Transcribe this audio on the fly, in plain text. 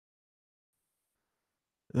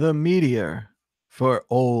The meteor for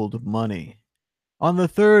old money. On the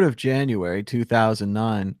 3rd of January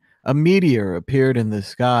 2009, a meteor appeared in the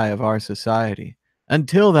sky of our society.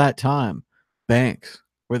 Until that time, banks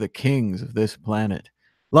were the kings of this planet,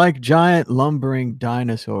 like giant lumbering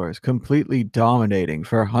dinosaurs completely dominating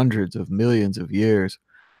for hundreds of millions of years,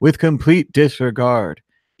 with complete disregard,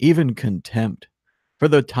 even contempt, for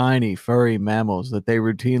the tiny furry mammals that they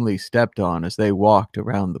routinely stepped on as they walked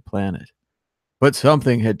around the planet. But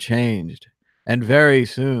something had changed, and very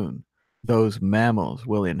soon those mammals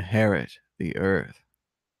will inherit the earth.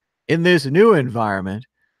 In this new environment,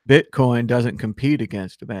 Bitcoin doesn't compete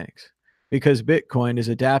against banks because Bitcoin is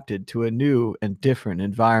adapted to a new and different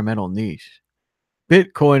environmental niche.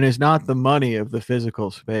 Bitcoin is not the money of the physical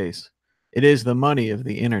space, it is the money of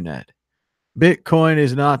the internet. Bitcoin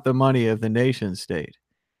is not the money of the nation state,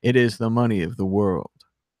 it is the money of the world.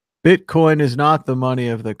 Bitcoin is not the money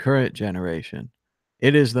of the current generation.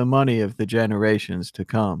 It is the money of the generations to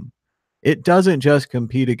come. It doesn't just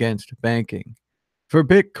compete against banking. For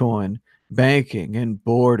Bitcoin, banking and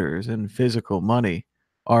borders and physical money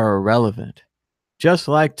are irrelevant. Just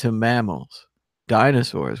like to mammals,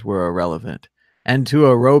 dinosaurs were irrelevant. And to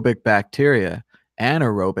anaerobic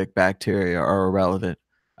bacteria are irrelevant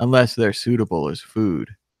unless they're suitable as food.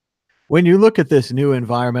 When you look at this new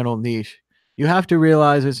environmental niche, you have to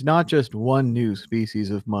realize it's not just one new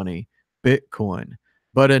species of money, Bitcoin,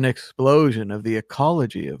 but an explosion of the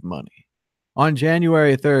ecology of money. On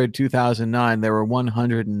January 3rd, 2009, there were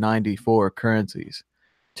 194 currencies.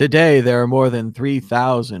 Today, there are more than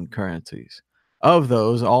 3,000 currencies. Of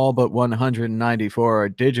those, all but 194 are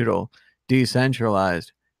digital,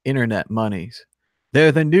 decentralized, internet monies.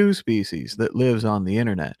 They're the new species that lives on the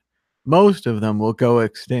internet. Most of them will go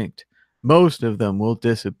extinct. Most of them will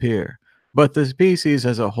disappear, but the species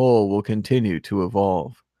as a whole will continue to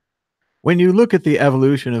evolve. When you look at the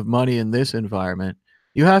evolution of money in this environment,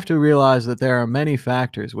 you have to realize that there are many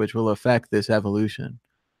factors which will affect this evolution.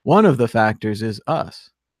 One of the factors is us,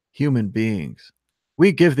 human beings.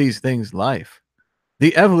 We give these things life.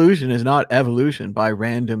 The evolution is not evolution by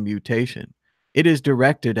random mutation. It is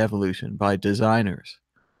directed evolution by designers.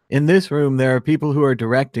 In this room, there are people who are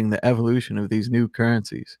directing the evolution of these new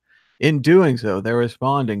currencies. In doing so, they're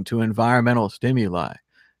responding to environmental stimuli,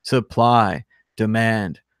 supply,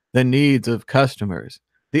 demand, the needs of customers,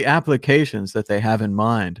 the applications that they have in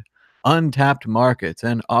mind, untapped markets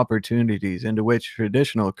and opportunities into which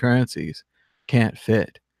traditional currencies can't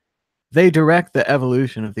fit. They direct the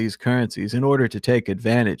evolution of these currencies in order to take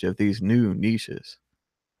advantage of these new niches.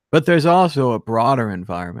 But there's also a broader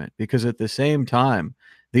environment because at the same time,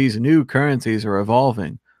 these new currencies are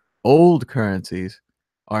evolving. Old currencies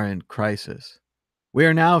are in crisis. We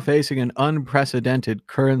are now facing an unprecedented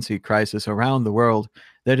currency crisis around the world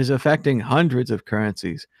that is affecting hundreds of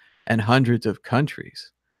currencies and hundreds of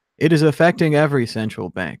countries. It is affecting every central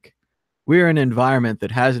bank. We are in an environment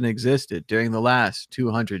that hasn't existed during the last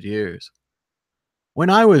 200 years. When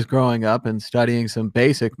I was growing up and studying some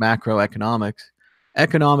basic macroeconomics,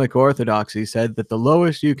 economic orthodoxy said that the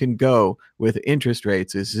lowest you can go with interest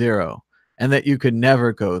rates is zero, and that you could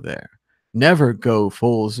never go there, never go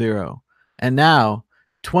full zero. And now,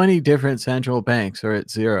 20 different central banks are at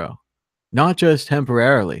zero, not just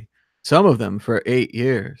temporarily, some of them for 8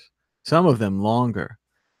 years, some of them longer.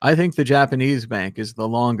 I think the Japanese bank is the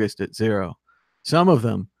longest at zero. Some of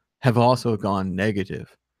them have also gone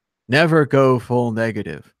negative. Never go full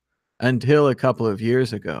negative. Until a couple of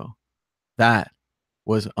years ago, that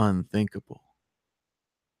was unthinkable.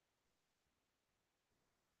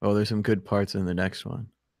 Oh, there's some good parts in the next one.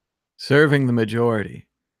 Serving the majority.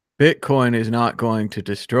 Bitcoin is not going to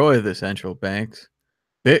destroy the central banks.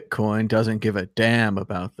 Bitcoin doesn't give a damn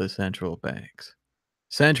about the central banks.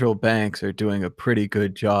 Central banks are doing a pretty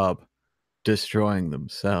good job destroying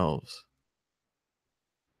themselves.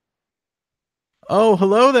 Oh,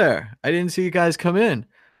 hello there. I didn't see you guys come in.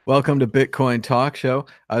 Welcome to Bitcoin Talk Show.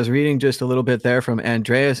 I was reading just a little bit there from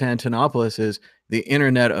Andreas Antonopoulos' The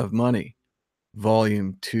Internet of Money,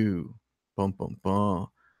 Volume 2. Bum, bum, bum.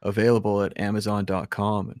 Available at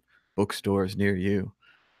Amazon.com and bookstores near you.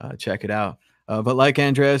 Check it out. But like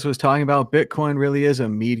Andreas was talking about, Bitcoin really is a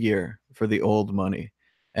meteor for the old money.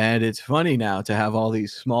 And it's funny now to have all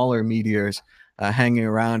these smaller meteors hanging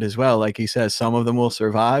around as well. Like he says, some of them will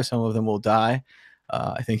survive, some of them will die.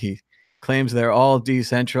 I think he claims they're all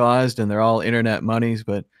decentralized and they're all internet monies,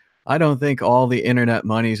 but I don't think all the internet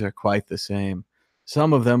monies are quite the same.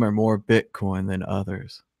 Some of them are more Bitcoin than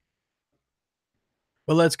others.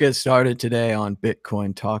 Well, let's get started today on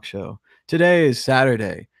Bitcoin Talk Show. Today is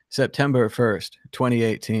Saturday, September 1st,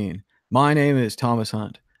 2018. My name is Thomas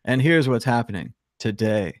Hunt, and here's what's happening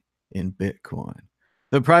today in Bitcoin.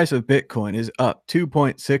 The price of Bitcoin is up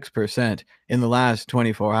 2.6% in the last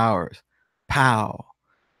 24 hours. Pow!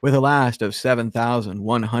 With a last of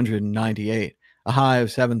 7,198, a high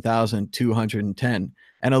of 7,210,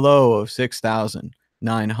 and a low of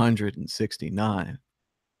 6,969.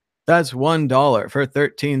 That's $1 for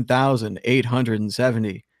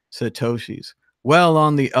 13,870 Satoshis, well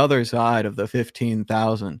on the other side of the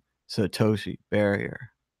 15,000 Satoshi barrier.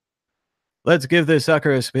 Let's give this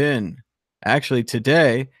sucker a spin. Actually,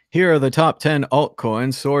 today, here are the top 10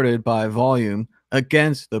 altcoins sorted by volume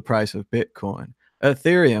against the price of Bitcoin.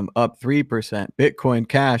 Ethereum up 3%, Bitcoin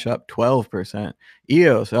Cash up 12%,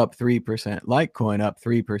 EOS up 3%, Litecoin up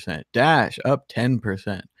 3%, Dash up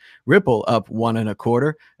 10%, Ripple up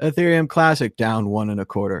 1.25%, Ethereum Classic down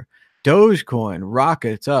 1.25%. Dogecoin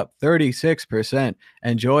rockets up 36%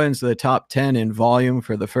 and joins the top 10 in volume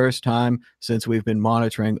for the first time since we've been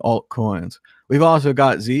monitoring altcoins. We've also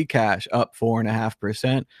got Zcash up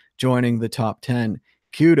 4.5%, joining the top 10.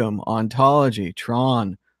 Qtum, Ontology,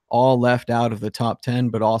 Tron, all left out of the top 10,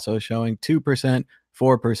 but also showing 2%,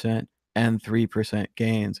 4%, and 3%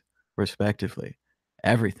 gains, respectively.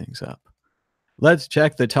 Everything's up. Let's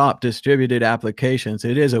check the top distributed applications.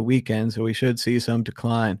 It is a weekend, so we should see some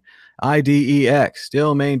decline. IDEX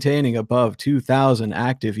still maintaining above 2,000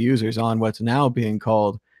 active users on what's now being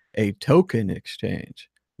called a token exchange,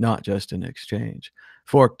 not just an exchange.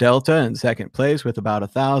 Fork Delta in second place with about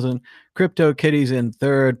 1,000. CryptoKitties in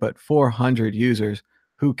third, but 400 users.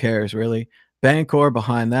 Who cares, really? Bancor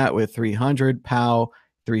behind that with 300. POW,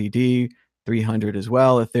 3D, 300 as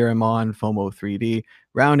well. Ethereum on, FOMO 3D,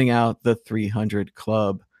 rounding out the 300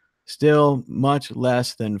 club. Still much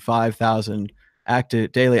less than 5,000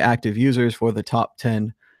 daily active users for the top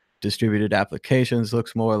 10 distributed applications.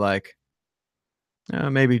 Looks more like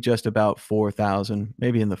maybe just about 4,000,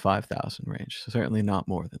 maybe in the 5,000 range. So certainly not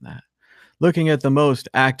more than that. Looking at the most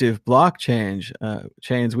active blockchains,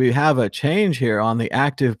 we have a change here on the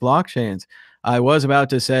active blockchains. I was about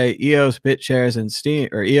to say EOS, BitShares, and Steem,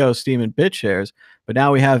 or EOS, Steem, and BitShares, but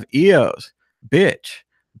now we have EOS, Bitch.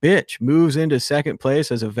 Bitch moves into second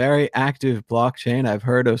place as a very active blockchain. I've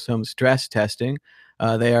heard of some stress testing.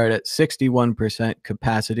 They are at 61%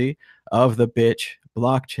 capacity of the Bitch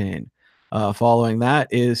blockchain. Following that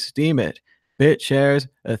is Steemit, BitShares,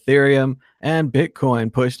 Ethereum, and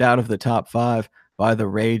Bitcoin pushed out of the top 5 by the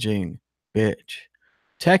raging Bitch.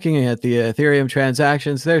 Checking at the Ethereum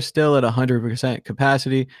transactions, they're still at 100%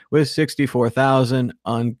 capacity with 64,000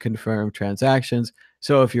 unconfirmed transactions.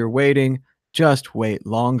 So if you're waiting, just wait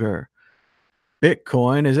longer.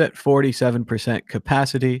 Bitcoin is at 47%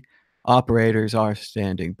 capacity. Operators are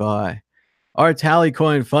standing by. Our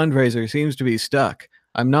Tallycoin fundraiser seems to be stuck.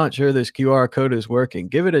 I'm not sure this QR code is working.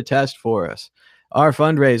 Give it a test for us. Our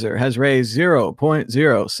fundraiser has raised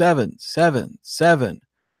 0.0777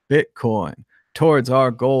 Bitcoin towards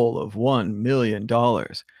our goal of $1 million.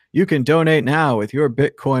 You can donate now with your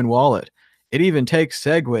Bitcoin wallet. It even takes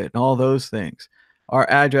SegWit and all those things. Our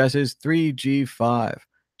address is 3G5.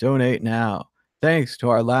 Donate now. Thanks to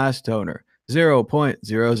our last donor,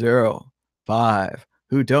 0.005,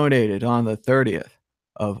 who donated on the 30th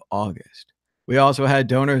of August. We also had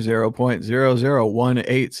donor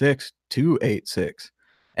 0.00186,286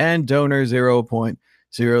 and donor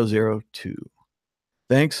 0.002.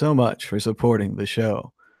 Thanks so much for supporting the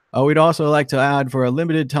show. We'd also like to add, for a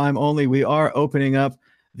limited time only, we are opening up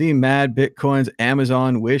the Mad Bitcoins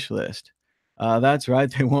Amazon wish list. That's right.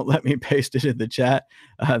 They won't let me paste it in the chat.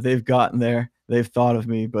 They've gotten there. They've thought of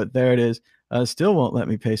me, but there it is. Still won't let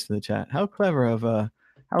me paste in the chat. How clever of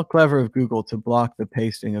Google to block the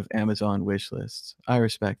pasting of Amazon wish lists. I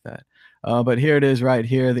respect that. But here it is right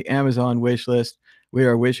here, the Amazon wish list. We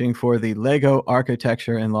are wishing for the Lego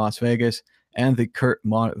architecture in Las Vegas and the Kurt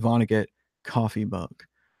Vonnegut coffee mug.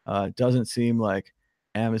 Doesn't seem like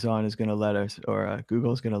Amazon is going to let us, or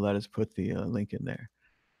Google is going to let us put the link in there.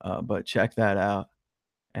 But check that out,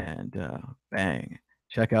 and bang,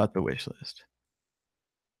 check out the wish list.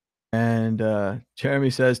 And Jeremy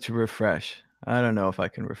says to refresh. I don't know if I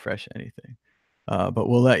can refresh anything, but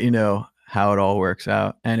we'll let you know how it all works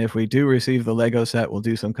out. And if we do receive the Lego set, we'll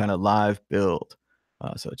do some kind of live build.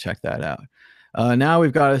 So check that out. Now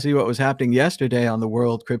we've got to see what was happening yesterday on the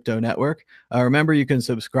World Crypto Network. Remember, you can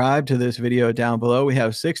subscribe to this video down below. We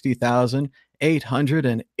have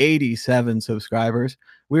 60,887 subscribers.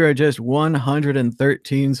 We are just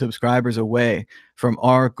 113 subscribers away from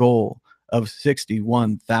our goal of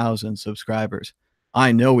 61,000 subscribers.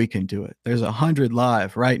 I know we can do it. There's 100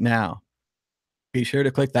 live right now. Be sure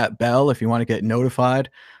to click that bell if you want to get notified,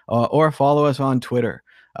 or follow us on Twitter.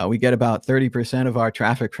 We get about 30% of our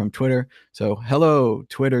traffic from Twitter. So, hello,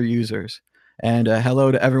 Twitter users. And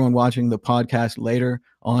hello to everyone watching the podcast later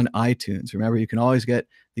on iTunes. Remember, you can always get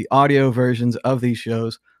the audio versions of these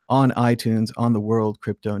shows on iTunes on the World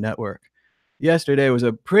Crypto Network. Yesterday was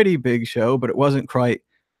a pretty big show, but it wasn't quite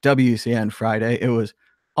WCN Friday. It was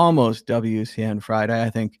almost WCN Friday. I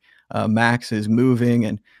think Max is moving,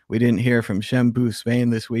 and we didn't hear from Shembu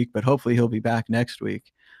Spain this week, but hopefully he'll be back next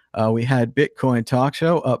week. We had Bitcoin Talk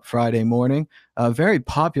Show up Friday morning, a very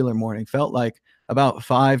popular morning. Felt like about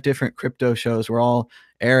 5 different crypto shows were all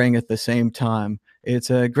airing at the same time. It's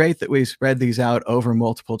great that we spread these out over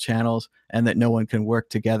multiple channels and that no one can work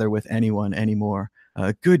together with anyone anymore.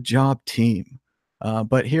 Good job, team.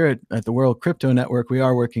 But here at the World Crypto Network, we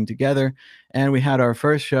are working together, and we had our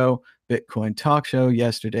first show, Bitcoin Talk Show,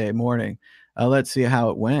 yesterday morning. Let's see how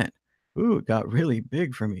it went. Ooh, it got really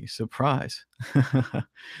big for me. Surprise.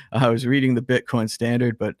 I was reading the Bitcoin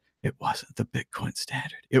Standard, but it wasn't the Bitcoin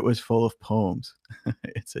Standard. It was full of poems.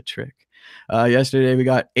 It's a trick. Yesterday, we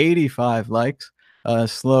got 85 likes,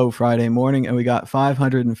 slow Friday morning, and we got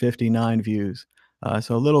 559 views.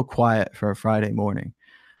 So a little quiet for a Friday morning.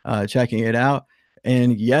 Checking it out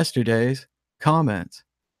in yesterday's comments.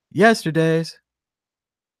 Yesterday's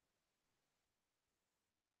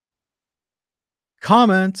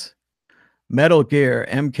comments. Metal Gear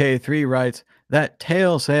MK3 writes that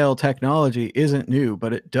tail sail technology isn't new,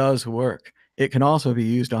 but it does work. It can also be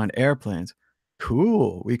used on airplanes.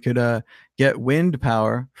 Cool. We could get wind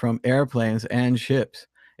power from airplanes and ships.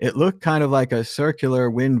 It looked kind of like a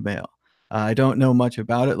circular windmill. I don't know much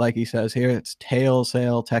about it. Like he says here, it's tail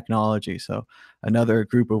sail technology. So another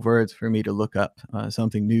group of words for me to look up,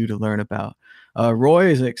 something new to learn about. Roy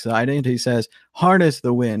is excited. He says, harness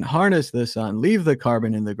the wind, harness the sun, leave the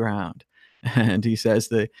carbon in the ground. And he says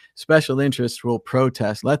the special interests will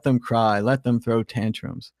protest. Let them cry. Let them throw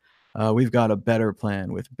tantrums. We've got a better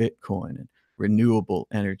plan with Bitcoin and renewable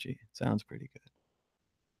energy. Sounds pretty good.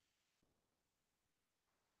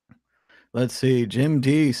 Let's see. Jim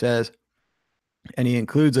D says, and he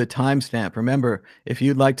includes a timestamp. Remember, if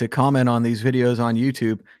you'd like to comment on these videos on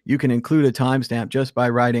YouTube, you can include a timestamp just by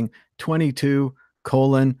writing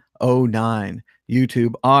 22:09.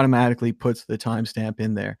 YouTube automatically puts the timestamp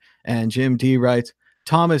in there. And Jim D writes,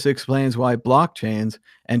 Thomas explains why blockchains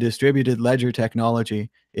and distributed ledger technology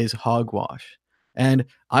is hogwash. And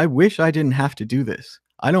I wish I didn't have to do this.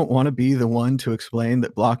 I don't want to be the one to explain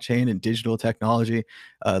that blockchain and digital technology,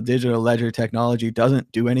 digital ledger technology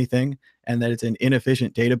doesn't do anything and that it's an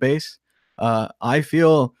inefficient database. I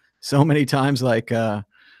feel so many times like, oh,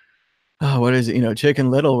 what is it?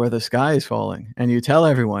 Chicken Little, where the sky is falling, and you tell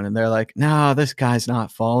everyone, and they're like, "No, this sky's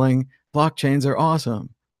not falling. Blockchains are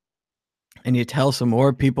awesome." And you tell some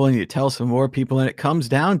more people, and you tell some more people, and it comes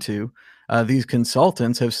down to these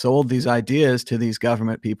consultants have sold these ideas to these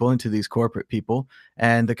government people and to these corporate people,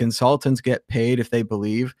 and the consultants get paid if they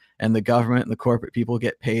believe, and the government and the corporate people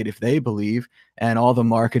get paid if they believe, and all the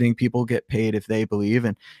marketing people get paid if they believe,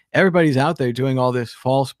 and everybody's out there doing all this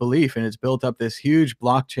false belief, and it's built up this huge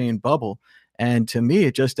blockchain bubble. And to me,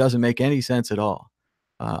 it just doesn't make any sense at all.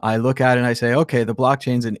 I look at it and I say, okay, the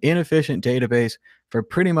blockchain's an inefficient database for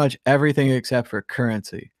pretty much everything except for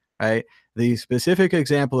currency, right? The specific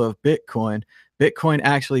example of Bitcoin, Bitcoin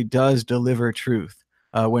actually does deliver truth.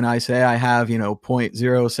 When I say I have,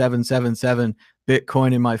 0.0777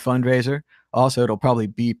 Bitcoin in my fundraiser, also it'll probably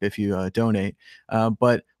beep if you donate.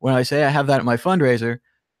 But when I say I have that in my fundraiser,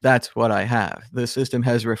 that's what I have. The system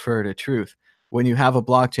has referred to truth. When you have a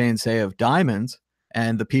blockchain, say, of diamonds,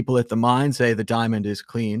 and the people at the mine say the diamond is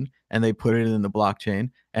clean, and they put it in the blockchain,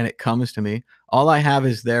 and it comes to me, all I have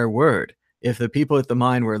is their word. If the people at the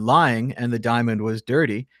mine were lying and the diamond was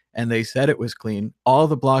dirty and they said it was clean, all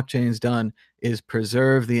the blockchain's done is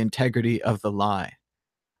preserve the integrity of the lie.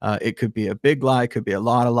 It could be a big lie, it could be a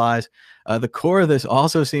lot of lies. The core of this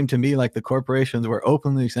also seemed to me like the corporations were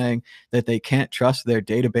openly saying that they can't trust their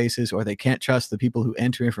databases, or they can't trust the people who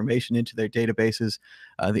enter information into their databases.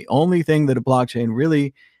 The only thing that a blockchain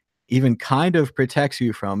really even kind of protects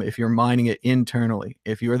you from, if you're mining it internally,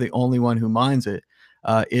 if you're the only one who mines it,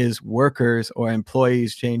 is workers or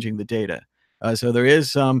employees changing the data. So there is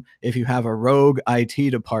some, if you have a rogue IT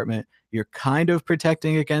department, you're kind of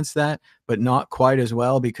protecting against that, but not quite as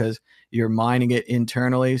well, because you're mining it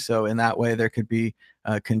internally. So in that way, there could be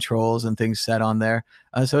controls and things set on there.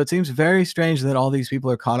 So it seems very strange that all these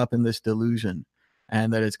people are caught up in this delusion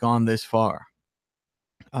and that it's gone this far.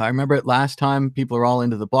 I remember it last time, people are all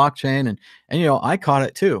into the blockchain, and I caught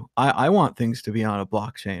it too. I want things to be on a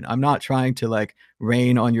blockchain. I'm not trying to like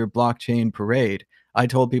rain on your blockchain parade. I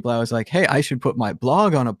told people, I was like, "Hey, I should put my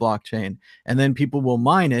blog on a blockchain, and then people will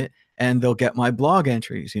mine it, and they'll get my blog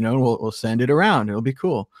entries, and we'll send it around. It'll be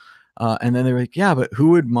cool." And then they were like, "Yeah, but who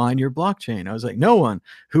would mine your blockchain?" I was like, "No one."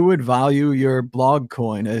 Who would value your blog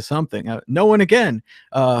coin as something? No one again.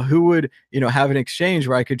 Who would, have an exchange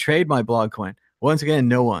where I could trade my blog coin? Once again,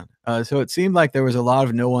 no one. So it seemed like there was a lot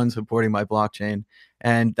of no one supporting my blockchain,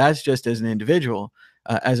 and that's just as an individual.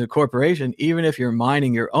 As a corporation, even if you're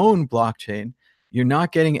mining your own blockchain, you're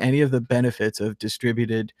not getting any of the benefits of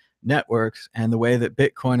distributed networks and the way that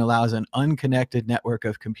Bitcoin allows an unconnected network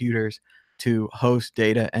of computers to host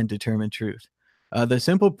data and determine truth. The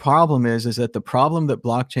simple problem is that the problem that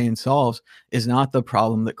blockchain solves is not the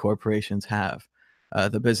problem that corporations have.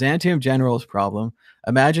 The Byzantium generals problem.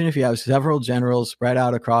 Imagine if you have several generals spread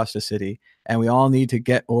out across the city, and we all need to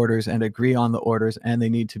get orders and agree on the orders, and they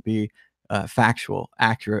need to be factual,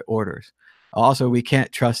 accurate orders. Also, we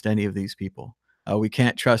can't trust any of these people. We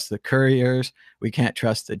can't trust the couriers. We can't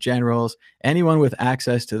trust the generals. Anyone with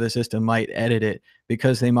access to the system might edit it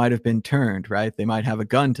because they might have been turned, right? They might have a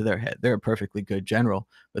gun to their head. They're a perfectly good general,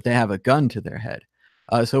 but they have a gun to their head.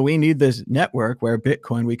 So we need this network where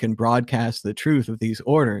Bitcoin, we can broadcast the truth of these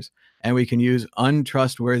orders, and we can use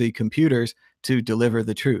untrustworthy computers to deliver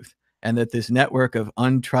the truth. And that this network of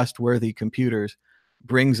untrustworthy computers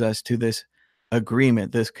brings us to this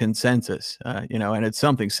agreement, this consensus, and it's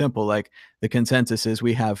something simple like the consensus is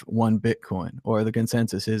we have one Bitcoin, or the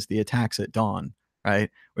consensus is the attacks at dawn, right?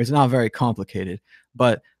 Where it's not very complicated,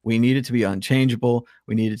 but we need it to be unchangeable.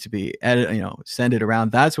 We need it to be send it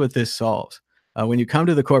around. That's what this solves. When you come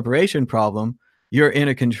to the corporation problem, you're in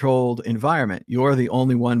a controlled environment. You're the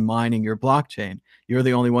only one mining your blockchain. You're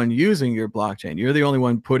the only one using your blockchain. You're the only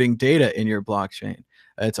one putting data in your blockchain.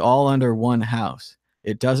 It's all under one house.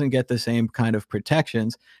 It doesn't get the same kind of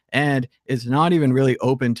protections, and it's not even really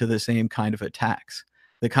open to the same kind of attacks.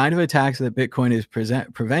 The kind of attacks that Bitcoin is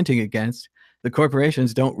preventing against, the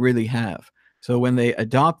corporations don't really have. So when they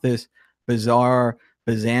adopt this bizarre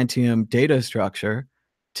Byzantium data structure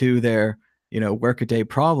to their, workaday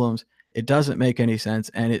problems, it doesn't make any sense.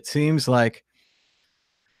 And it seems like,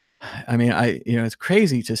 I mean, it's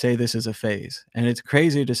crazy to say this is a phase, and it's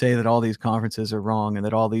crazy to say that all these conferences are wrong and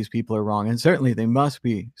that all these people are wrong. And certainly they must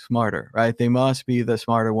be smarter, right? They must be the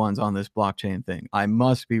smarter ones on this blockchain thing. I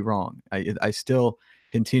must be wrong. I still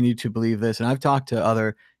continue to believe this. And I've talked to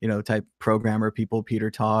other, type programmer people,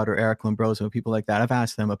 Peter Todd or Eric Lombroso, people like that. I've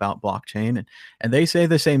asked them about blockchain, and they say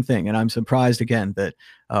the same thing. And I'm surprised again that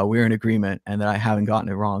we're in agreement and that I haven't gotten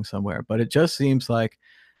it wrong somewhere. But it just seems like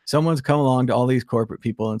someone's come along to all these corporate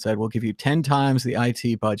people and said, we'll give you 10 times the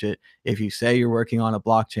IT budget if you say you're working on a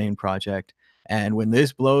blockchain project. And when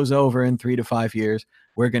this blows over in 3 to 5 years,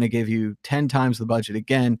 we're going to give you 10 times the budget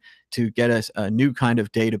again to get us a new kind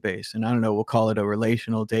of database. And I don't know, we'll call it a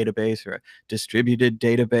relational database or a distributed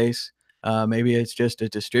database. Maybe it's just a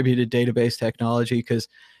distributed database technology, because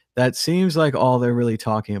that seems like all they're really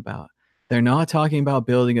talking about. They're not talking about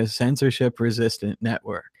building a censorship resistant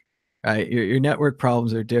network. Right? Your network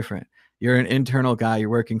problems are different. You're an internal guy, you're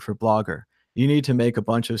working for Blogger. You need to make a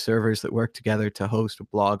bunch of servers that work together to host a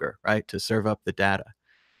Blogger, right? To serve up the data.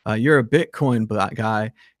 You're a Bitcoin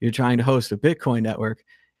guy, you're trying to host a Bitcoin network.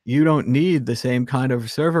 You don't need the same kind of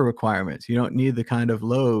server requirements. You don't need the kind of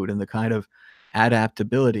load and the kind of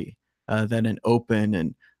adaptability that an open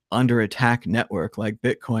and under attack network like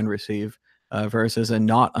Bitcoin receive versus a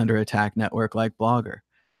not under attack network like Blogger.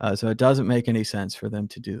 So it doesn't make any sense for them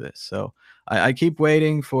to do this. So I keep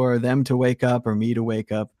waiting for them to wake up or me to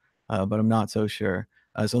wake up, but I'm not so sure.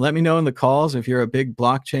 So let me know in the calls if you're a big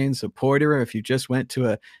blockchain supporter, or if you just went to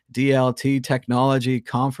a DLT technology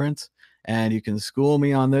conference and you can school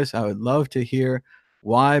me on this. I would love to hear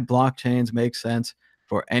why blockchains make sense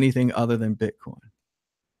for anything other than Bitcoin.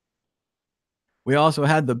 We also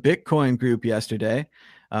had the Bitcoin group yesterday.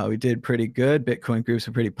 We did pretty good. Bitcoin group's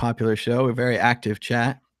a pretty popular show, a very active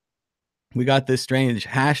chat. We got this strange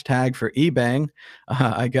hashtag for eBang,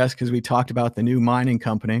 I guess, because we talked about the new mining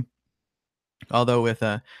company. Although with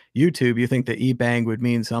YouTube, you think that eBang would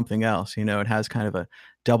mean something else. It has kind of a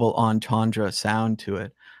double entendre sound to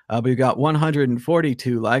it. But we got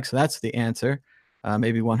 142 likes. That's the answer.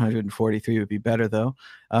 Maybe 143 would be better, though.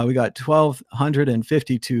 We got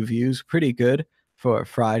 1,252 views. Pretty good for a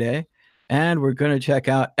Friday. And we're going to check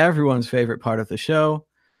out everyone's favorite part of the show,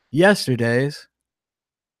 yesterday's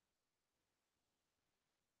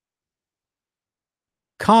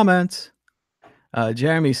comments.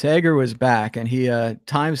 Jeremy Sager was back, and he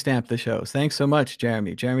timestamped the shows. Thanks so much,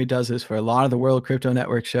 Jeremy. Jeremy does this for a lot of the World Crypto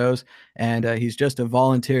Network shows, and he's just a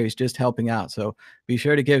volunteer. He's just helping out. So be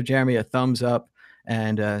sure to give Jeremy a thumbs up.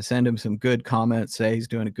 and send him some good comments. Say he's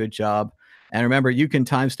doing a good job. And remember, you can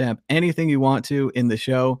timestamp anything you want to in the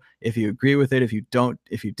show. If you agree with it, if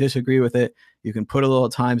you disagree with it, you can put a little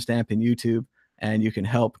timestamp in YouTube, and you can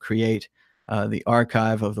help create the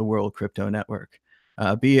archive of the World Crypto Network.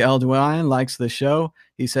 B. Eldwine likes the show.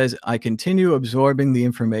 He says, I continue absorbing the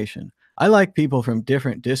information. I like people from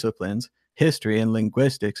different disciplines, history and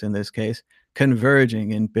linguistics in this case,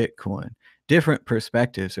 converging in Bitcoin. Different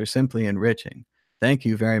perspectives are simply enriching. Thank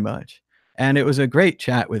you very much. And it was a great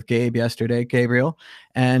chat with Gabe yesterday, Gabriel.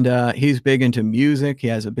 And he's big into music. He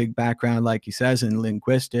has a big background, like he says, in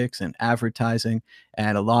linguistics and advertising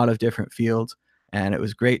and a lot of different fields. And it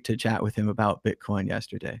was great to chat with him about Bitcoin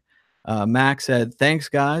yesterday. Max said, thanks,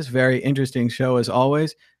 guys. Very interesting show as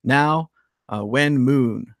always. Now, when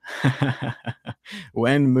Moon.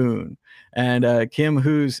 When Moon. And Kim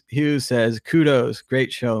Hughes says, kudos.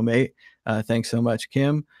 Great show, mate. Thanks so much,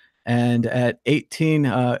 Kim. And at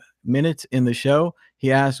 18 minutes in the show,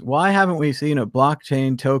 he asked, why haven't we seen a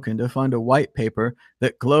blockchain token to fund a white paper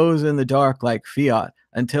that glows in the dark like fiat?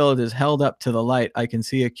 Until it is held up to the light, I can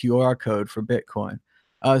see a QR code for Bitcoin.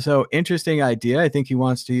 So interesting idea. I think he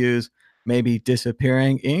wants to use maybe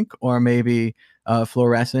disappearing ink or maybe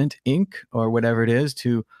fluorescent ink or whatever it is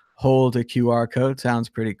to hold a QR code. Sounds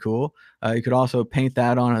pretty cool. You could also paint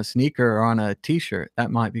that on a sneaker or on a t-shirt.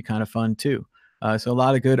 That might be kind of fun too. So a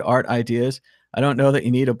lot of good art ideas. I don't know that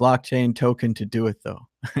you need a blockchain token to do it though.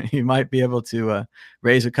 You might be able to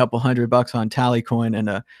raise a couple $100 on Tallycoin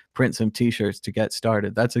and print some t-shirts to get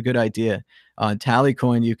started. That's a good idea. On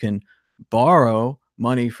Tallycoin, you can borrow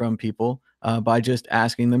money from people by just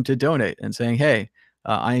asking them to donate and saying, hey,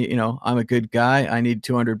 I'm a good guy. I need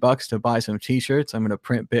 $200 to buy some t-shirts. I'm going to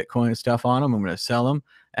print Bitcoin stuff on them. I'm going to sell them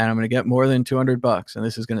and I'm going to get more than $200. And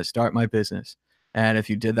this is going to start my business. And if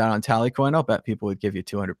you did that on Tallycoin, I'll bet people would give you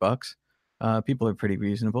 $200. People are pretty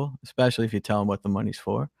reasonable, especially if you tell them what the money's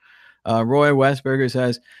for. Roy Westberger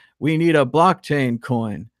says, we need a blockchain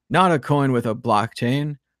coin, not a coin with a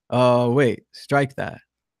blockchain. Wait, strike that.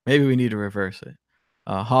 Maybe we need to reverse it.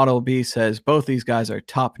 Hodl B says, both these guys are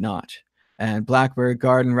top notch. And Blackbird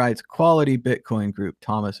Garden writes, quality Bitcoin group,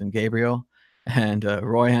 Thomas and Gabriel. And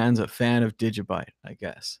Royhan's a fan of Digibyte, I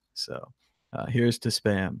guess. So here's to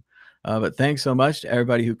spam. But thanks so much to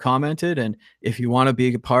everybody who commented. And if you want to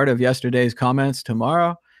be a part of yesterday's comments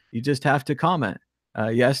tomorrow, you just have to comment.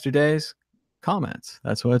 Yesterday's comments.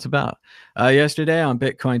 That's what it's about. Yesterday on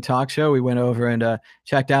Bitcoin Talk Show, we went over and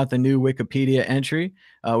checked out the new Wikipedia entry.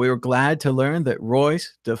 We were glad to learn that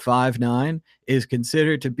Royce de 59 is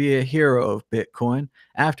considered to be a hero of Bitcoin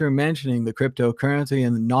after mentioning the cryptocurrency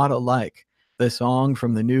in Not Alike, the song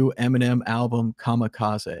from the new Eminem album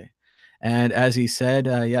Kamikaze. And as he said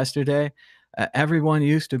yesterday, everyone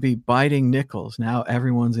used to be biting nickels. Now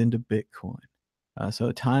everyone's into Bitcoin.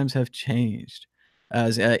 So times have changed.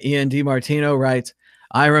 As Ian DiMartino writes,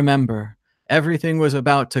 I remember everything was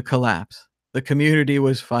about to collapse. The community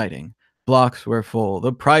was fighting. Blocks were full.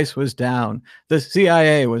 The price was down. The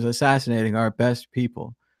CIA was assassinating our best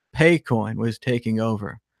people. Paycoin was taking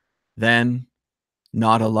over. Then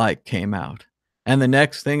Not Alike came out. And the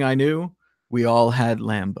next thing I knew, we all had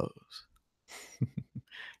Lambos.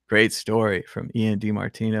 Great story from Ian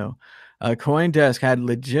DiMartino. CoinDesk had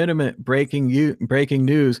legitimate breaking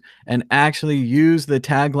news and actually used the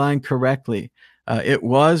tagline correctly. It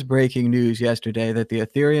was breaking news yesterday that the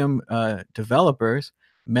Ethereum developers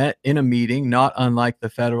met in a meeting, not unlike the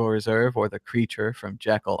Federal Reserve or the creature from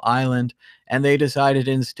Jekyll Island, and they decided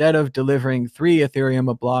instead of delivering 3 Ethereum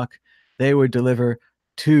a block, they would deliver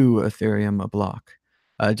 2 Ethereum a block.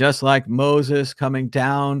 Just like Moses coming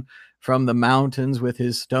down from the mountains with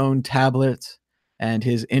his stone tablets and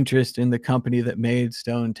his interest in the company that made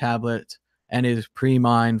stone tablets and his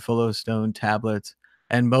pre-mine full of stone tablets.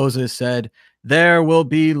 And Moses said, there will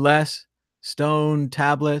be less stone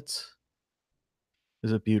tablets. It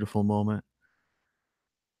was a beautiful moment.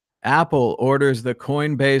 Apple orders the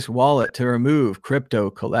Coinbase wallet to remove crypto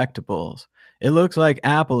collectibles. It looks like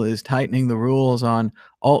Apple is tightening the rules on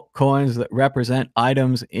altcoins that represent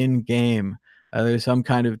items in game. There's some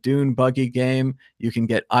kind of dune buggy game. You can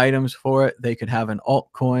get items for it. They could have an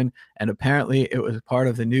altcoin, and apparently it was part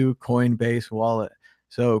of the new Coinbase wallet.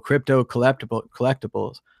 So crypto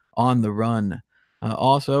collectibles on the run.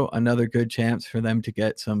 Also, another good chance for them to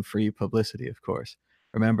get some free publicity, of course.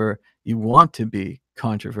 Remember, you want to be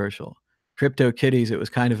controversial. CryptoKitties, it was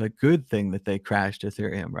kind of a good thing that they crashed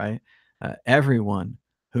Ethereum, right? Everyone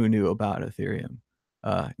who knew about Ethereum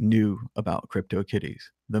knew about CryptoKitties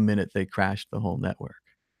the minute they crashed the whole network.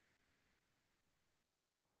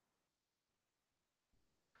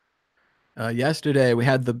 Yesterday, we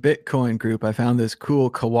had the Bitcoin group. I found this cool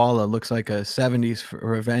koala. Looks like a 70s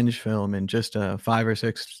revenge film in just 5 or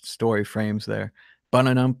 6 story frames there.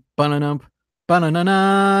 Bunanump, bunanump,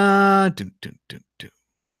 banana. Do, do, do, do.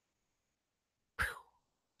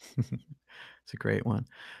 It's a great one.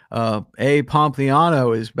 A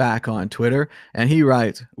Pompliano is back on Twitter, and he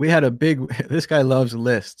writes, "We had a big." This guy loves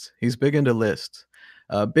lists. He's big into lists.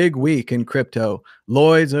 A big week in crypto.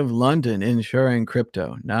 Lloyd's of London insuring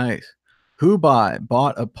crypto. Nice. Hubai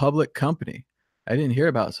bought a public company. I didn't hear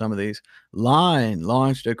about some of these. Line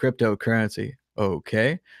launched a cryptocurrency.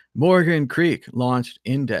 Okay. Morgan Creek launched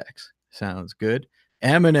Index. Sounds good.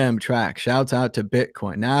 Eminem track shouts out to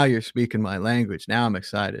Bitcoin. Now you're speaking my language. Now I'm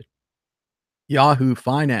excited. Yahoo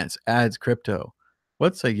Finance adds crypto.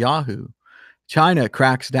 What's a Yahoo? China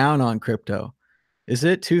cracks down on crypto. Is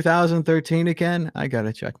it 2013 again? I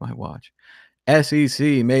gotta check my watch. SEC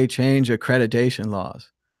may change accreditation laws.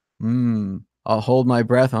 I'll hold my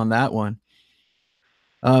breath on that one.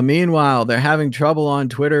 Meanwhile, they're having trouble on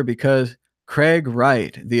Twitter because Craig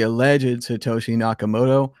Wright, the alleged Satoshi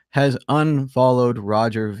Nakamoto, has unfollowed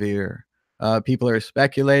Roger Ver. People are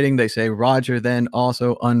speculating. They say Roger then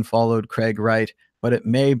also unfollowed Craig Wright, but it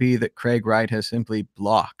may be that Craig Wright has simply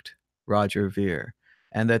blocked Roger Ver,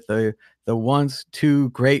 and that the once two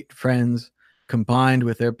great friends combined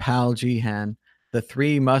with their pal Jihan, the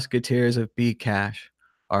three musketeers of Bcash,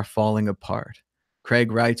 are falling apart. Craig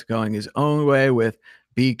Wright's going his own way with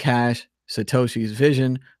Bcash Satoshi's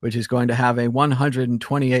Vision, which is going to have a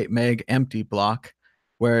 128 meg empty block,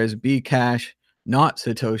 whereas Bcash, not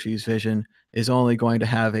Satoshi's Vision, is only going to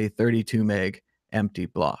have a 32 meg empty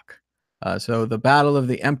block. So the battle of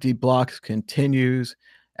the empty blocks continues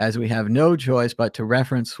as we have no choice but to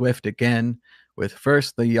reference Swift again with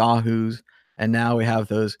first the Yahoos, and now we have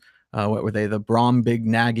those, what were they, the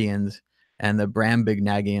Brombignagians and the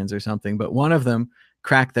Brambignagians or something, but one of them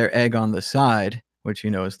cracked their egg on the side, which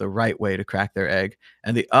is the right way to crack their egg,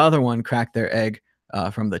 and the other one cracked their egg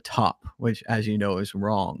from the top, which, as you know, is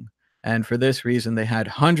wrong. And for this reason, they had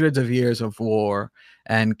hundreds of years of war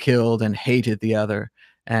and killed and hated the other.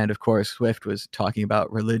 And of course, Swift was talking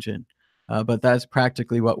about religion. But that's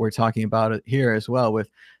practically what we're talking about here as well, with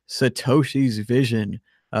Satoshi's Vision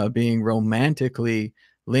being romantically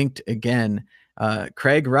linked again.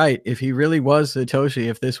 Craig Wright, if he really was Satoshi,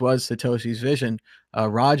 if this was Satoshi's Vision,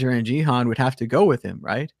 Roger and Jihan would have to go with him,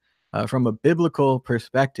 right? From a biblical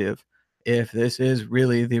perspective, if this is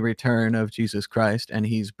really the return of Jesus Christ and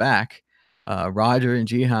he's back, Roger and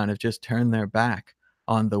Jihan have just turned their back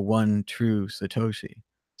on the one true Satoshi.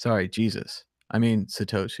 Sorry, Jesus. I mean,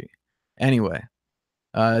 Satoshi. Anyway,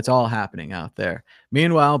 it's all happening out there.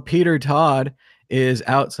 Meanwhile, Peter Todd is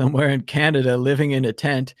out somewhere in Canada living in a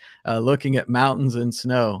tent, looking at mountains and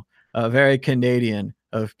snow. Very Canadian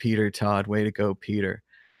of Peter Todd. Way to go, Peter.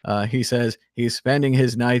 He says he's spending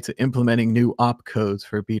his nights implementing new op codes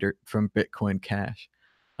from Bitcoin Cash.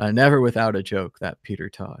 Never without a joke, that Peter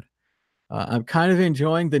Todd. I'm kind of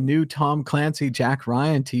enjoying the new Tom Clancy Jack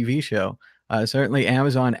Ryan TV show. Certainly,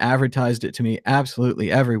 Amazon advertised it to me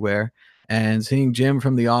absolutely everywhere. And seeing Jim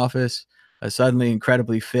from The Office, suddenly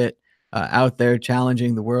incredibly fit, out there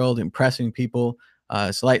challenging the world, impressing people.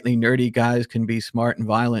 Slightly nerdy guys can be smart and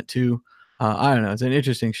violent too. I don't know. It's an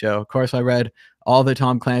interesting show. Of course, I read all the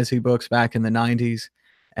Tom Clancy books back in the 90s,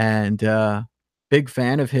 and big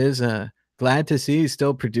fan of his. Glad to see he's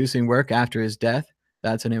still producing work after his death.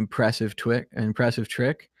 That's an impressive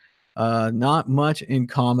trick. Not much in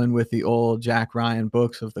common with the old Jack Ryan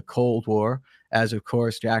books of the Cold War, as of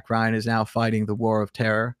course Jack Ryan is now fighting the war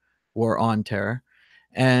on terror.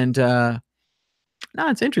 And no,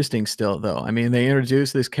 it's interesting still, though. I mean, they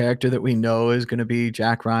introduced this character that we know is going to be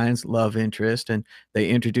Jack Ryan's love interest, and they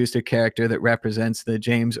introduced a character that represents the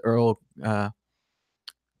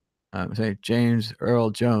say James Earl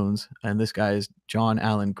Jones, and this guy is John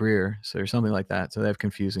Allen Greer, or something like that. So they have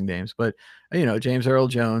confusing names, but James Earl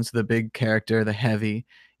Jones, the big character, the heavy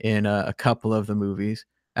in a couple of the movies.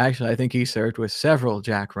 Actually, I think he served with several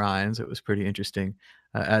Jack Ryans. It was pretty interesting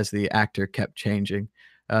as the actor kept changing.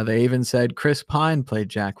 They even said Chris Pine played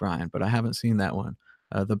Jack Ryan, but I haven't seen that one.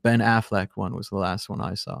 The Ben Affleck one was the last one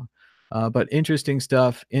I saw. But interesting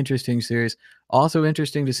stuff, interesting series. Also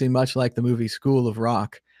interesting to see, much like the movie School of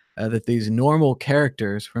Rock, that these normal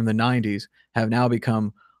characters from the 90s have now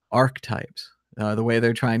become archetypes. The way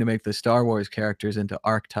they're trying to make the Star Wars characters into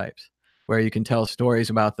archetypes, where you can tell stories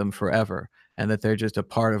about them forever and that they're just a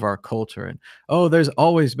part of our culture. And, oh, there's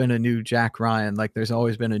always been a new Jack Ryan, like there's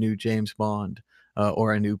always been a new James Bond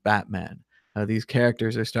or a new Batman. These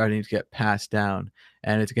characters are starting to get passed down.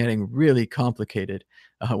 and it's getting really complicated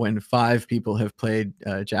when 5 people have played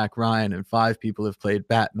Jack Ryan and 5 people have played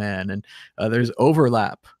Batman, and there's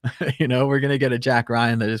overlap. We're going to get a Jack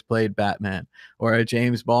Ryan that has played Batman or a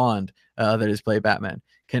James Bond that has played Batman.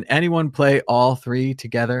 Can anyone play all three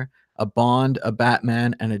together? A Bond, a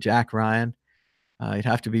Batman, and a Jack Ryan? You'd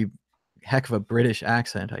have to be heck of a British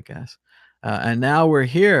accent, I guess. And now we're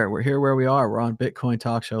here. We're here where we are. We're on Bitcoin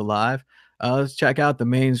Talk Show Live. Let's check out the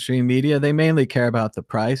mainstream media. They mainly care about the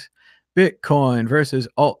price. Bitcoin versus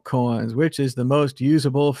altcoins, which is the most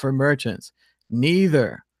usable for merchants?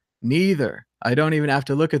 Neither. Neither. I don't even have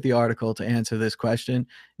to look at the article to answer this question.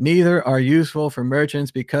 Neither are useful for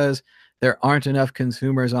merchants because there aren't enough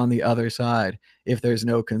consumers on the other side. If there's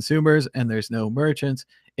no consumers and there's no merchants,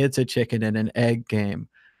 it's a chicken and an egg game.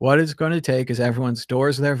 What it's going to take is everyone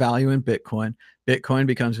stores their value in Bitcoin. Bitcoin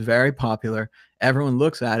becomes very popular. Everyone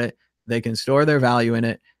looks at it. They can store their value in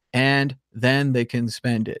it, and then they can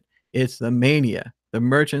spend it. It's the mania. The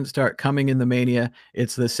merchants start coming in the mania.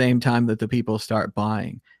 It's the same time that the people start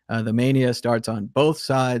buying. The mania starts on both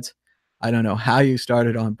sides. I don't know how you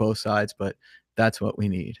started on both sides, but that's what we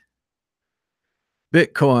need.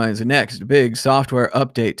 Bitcoin's next big software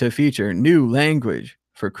update to feature new language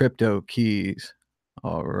for crypto keys.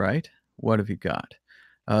 All right, what have you got?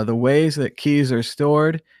 The ways that keys are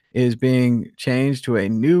stored is being changed to a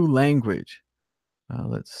new language.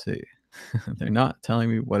 Let's see. They're not telling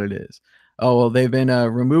me what it is. Oh, well, they've been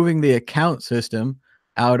removing the account system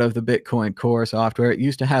out of the Bitcoin Core software. It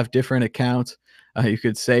used to have different accounts. You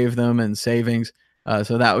could save them and savings.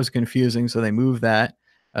 So that was confusing. So they moved that.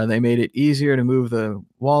 They made it easier to move the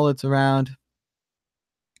wallets around.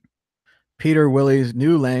 Peter Willey's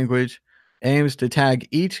new language aims to tag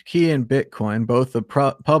each key in Bitcoin, both the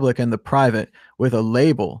public and the private, with a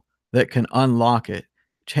label that can unlock it,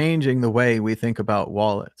 changing the way we think about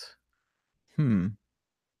wallets.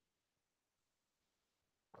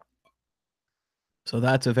 So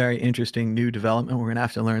that's a very interesting new development. We're going to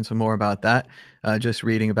have to learn some more about that. Just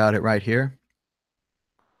reading about it right here.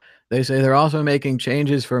 They say they're also making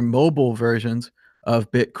changes for mobile versions of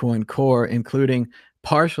Bitcoin Core, including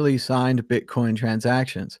partially signed Bitcoin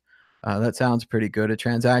transactions. That sounds pretty good. A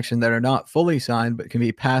transaction that are not fully signed but can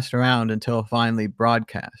be passed around until finally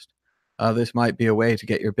broadcast. This might be a way to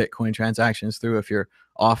get your Bitcoin transactions through if you're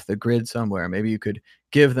off the grid somewhere. Maybe you could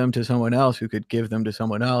give them to someone else who could give them to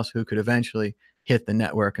someone else who could eventually hit the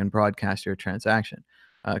network and broadcast your transaction.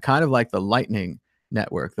 Kind of like the Lightning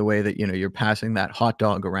network, the way that you're passing that hot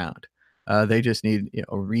dog around. They just need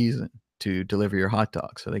a reason to deliver your hot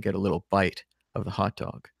dog, so they get a little bite of the hot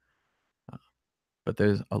dog. But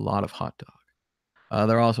there's a lot of hot dog.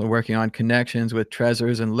 They're also working on connections with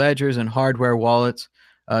Trezors and ledgers and hardware wallets.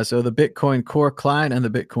 So the Bitcoin Core client and the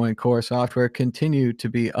Bitcoin Core software continue to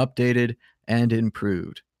be updated and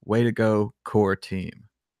improved. Way to go, Core team.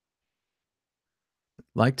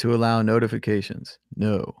 Like to allow notifications?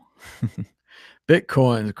 No.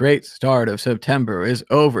 Bitcoin's great start of September is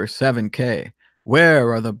over 7K.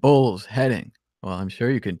 Where are the bulls heading? Well, I'm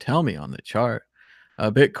sure you can tell me on the chart.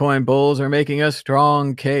 Bitcoin bulls are making a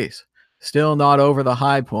strong case. Still not over the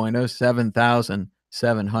high point of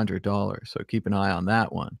 $7,700. So keep an eye on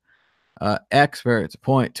that one. Experts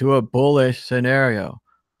point to a bullish scenario.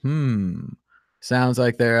 Sounds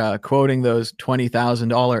like they're quoting those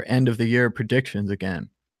 $20,000 end of the year predictions again.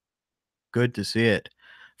 Good to see it.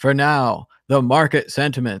 For now, the market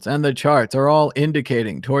sentiments and the charts are all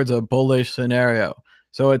indicating towards a bullish scenario.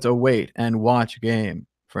 So it's a wait and watch game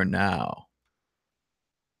for now.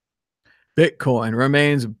 Bitcoin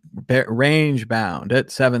remains range bound at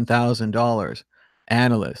 $7,000.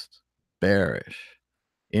 Analysts bearish.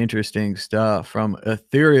 Interesting stuff from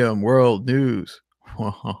Ethereum World News.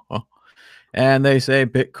 And they say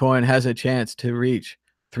Bitcoin has a chance to reach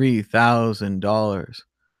 $3,000.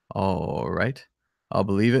 All right. I'll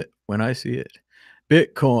believe it when I see it.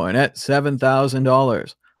 Bitcoin at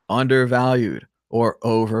 $7,000. Undervalued or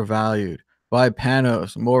overvalued by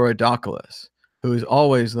Panos Moradopoulos, who is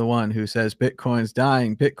always the one who says Bitcoin's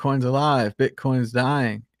dying, Bitcoin's alive, Bitcoin's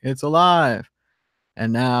dying, it's alive.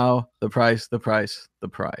 And now the price.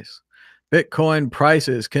 Bitcoin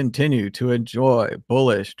prices continue to enjoy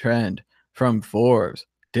bullish trend from Forbes,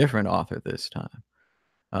 different author this time.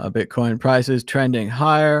 Bitcoin prices trending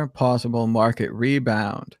higher, possible market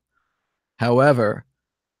rebound. However,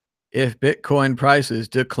 if Bitcoin prices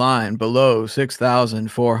decline below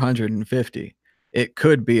 6,450, it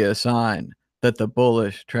could be a sign that the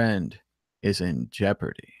bullish trend is in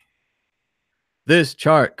jeopardy. This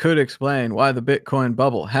chart could explain why the Bitcoin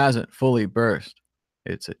bubble hasn't fully burst.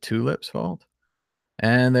 It's a tulip's fault.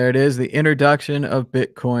 And there it is, the introduction of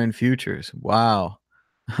Bitcoin futures. Wow.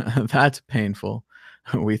 That's painful.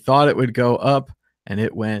 We thought it would go up, and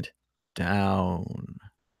it went down.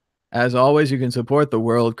 As always, you can support the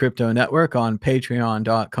World Crypto Network on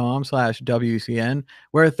patreon.com/WCN,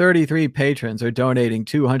 where 33 patrons are donating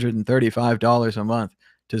 $235 a month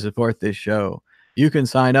to support this show. You can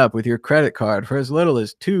sign up with your credit card for as little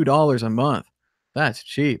as $2 a month. That's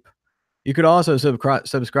cheap. You could also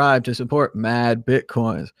subscribe to support Mad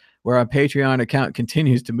Bitcoins, where our Patreon account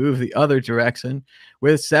continues to move the other direction,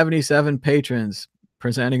 with 77 patrons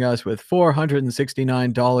presenting us with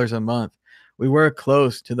 $469 a month. We were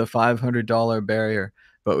close to the $500 barrier,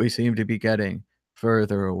 but we seem to be getting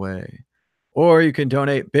further away. Or you can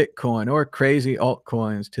donate Bitcoin or crazy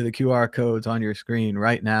altcoins to the QR codes on your screen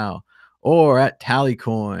right now, or at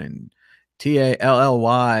Tallycoin,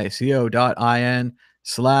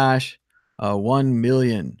 TALLYCO.IN/1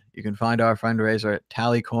 million. You can find our fundraiser at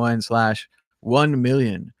tallycoin/1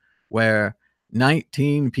 million, where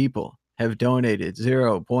 19 people have donated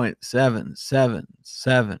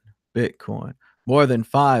 0.777 Bitcoin, more than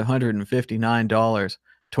 $559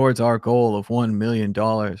 towards our goal of $1 million.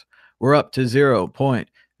 We're up to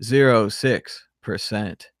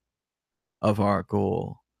 0.06% of our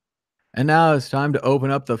goal. And now it's time to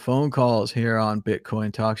open up the phone calls here on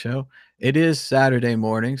Bitcoin Talk Show. It is Saturday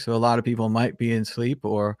morning, so a lot of people might be in sleep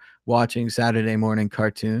or watching Saturday morning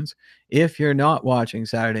cartoons. If you're not watching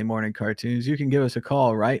Saturday morning cartoons, you can give us a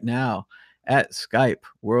call right now at Skype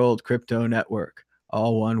World Crypto Network,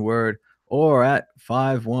 all one word, or at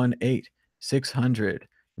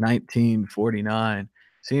 518-600-1949.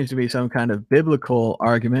 Seems to be some kind of biblical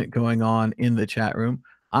argument going on in the chat room.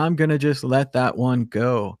 I'm going to just let that one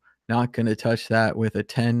go. Not going to touch that with a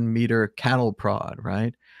 10-meter cattle prod,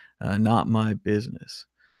 right? Not my business.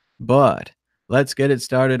 But let's get it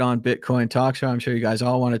started on Bitcoin Talk Show. I'm sure you guys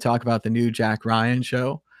all want to talk about the new Jack Ryan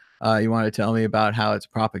show. You want to tell me about how it's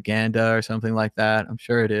propaganda or something like that? I'm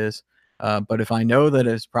sure it is. But if I know that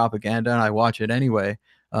it's propaganda and I watch it anyway,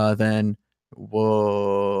 then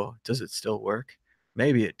whoa, does it still work?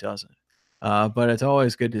 Maybe it doesn't. But it's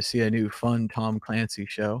always good to see a new fun Tom Clancy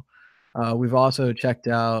show. We've also checked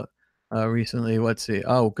out recently, let's see.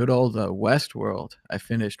 Oh, good old Westworld. I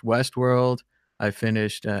finished Westworld. I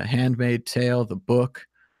finished Handmaid's Tale, the book.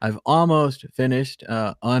 I've almost finished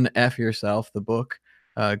Un-F Yourself, the book.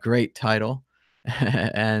 Great title.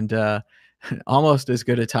 And almost as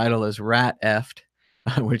good a title as Rat Effed,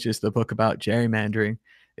 which is the book about gerrymandering.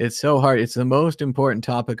 It's so hard. It's the most important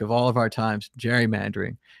topic of all of our times,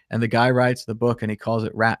 gerrymandering. And the guy writes the book and he calls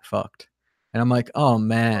it Rat Fucked. And I'm like, oh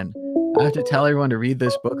man, I have to tell everyone to read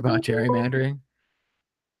this book about gerrymandering.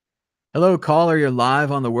 Hello, caller. You're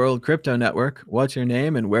live on the World Crypto Network. What's your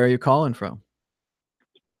name and where are you calling from?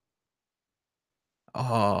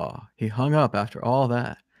 Oh, he hung up after all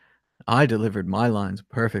that. I delivered my lines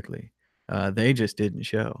perfectly. They just didn't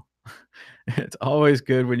show. It's always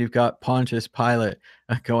good when you've got Pontius Pilate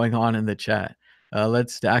going on in the chat.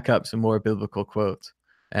 Let's stack up some more biblical quotes,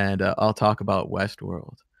 and I'll talk about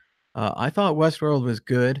Westworld. I thought Westworld was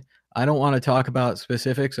good. I don't want to talk about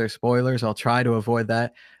specifics or spoilers. I'll try to avoid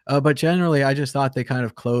that. But generally, I just thought they kind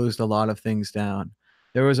of closed a lot of things down.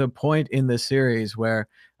 There was a point in the series where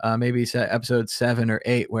maybe episode 7 or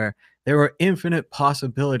 8 where there were infinite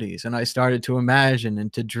possibilities, and I started to imagine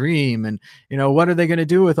and to dream, and what are they going to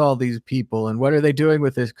do with all these people, and what are they doing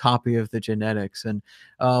with this copy of the genetics, and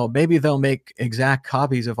maybe they'll make exact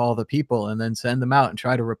copies of all the people and then send them out and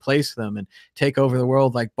try to replace them and take over the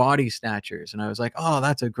world like body snatchers. And I was like, oh,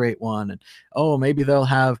 that's a great one. And oh, maybe they'll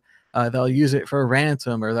use it for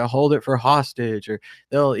ransom, or they'll hold it for hostage, or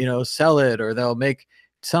they'll sell it, or they'll make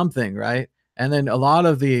something, right? And then a lot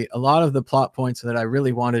of the plot points that I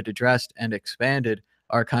really wanted addressed and expanded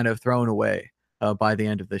are kind of thrown away by the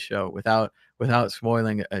end of the show without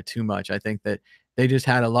spoiling too much. I think that they just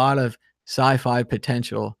had a lot of sci-fi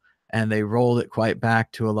potential and they rolled it quite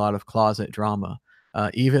back to a lot of closet drama.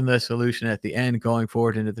 Even the solution at the end, going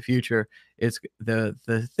forward into the future, it's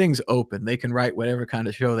the thing's open. They can write whatever kind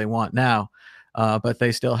of show they want now, but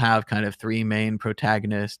they still have kind of 3 main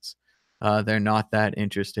protagonists. They're not that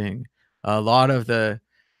interesting. A lot of the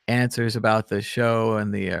answers about the show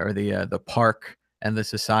and the park and the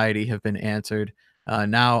society have been answered.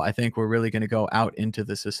 Now I think we're really going to go out into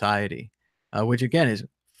the society, which again is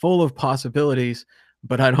full of possibilities,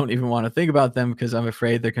 but I don't even want to think about them because I'm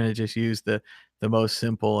afraid they're going to just use the most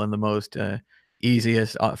simple and the most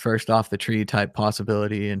easiest first off the tree type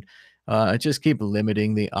possibility, and just keep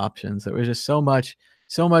limiting the options. There was just so much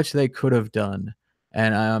they could have done,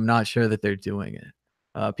 and I'm not sure that they're doing it.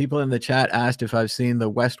 People in the chat asked if I've seen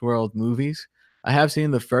the Westworld movies. I have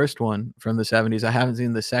seen the first one from the 70s. I haven't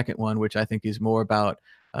seen the second one, which I think is more about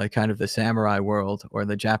kind of the samurai world or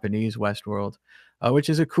the Japanese West world, which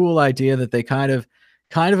is a cool idea that they kind of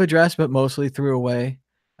addressed, but mostly threw away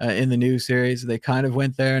in the new series. They kind of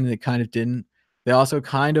went there and they kind of didn't. They also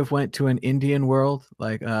kind of went to an Indian world,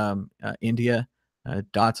 like India,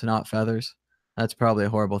 dots not feathers. That's probably a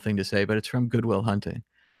horrible thing to say, but it's from Good Will Hunting.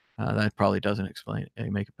 That probably doesn't explain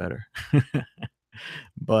it, make it better.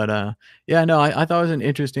 But, yeah, no, I thought it was an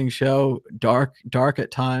interesting show, dark at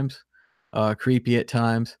times, creepy at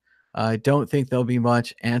times. I don't think there'll be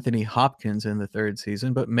much Anthony Hopkins in the 3rd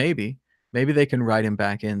season, but maybe they can write him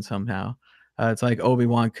back in somehow. It's like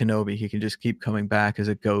Obi-Wan Kenobi, he can just keep coming back as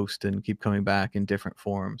a ghost and keep coming back in different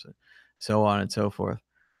forms, and so on and so forth.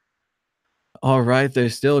 Alright, they're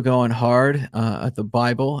still going hard, at the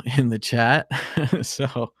Bible in the chat,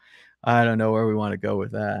 so I don't know where we wanna go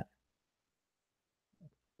with that.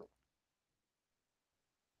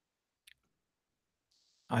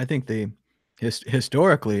 I think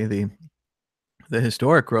historically, the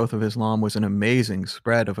historic growth of Islam was an amazing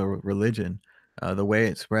spread of a religion. The way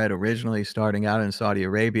it spread originally starting out in Saudi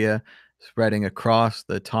Arabia, spreading across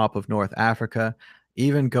the top of North Africa,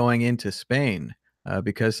 even going into Spain,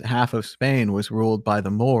 because half of Spain was ruled by the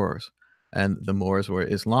Moors, and the Moors were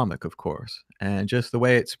Islamic, of course. And just the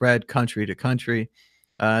way it spread country to country,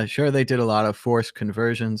 sure, they did a lot of forced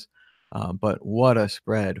conversions, but what a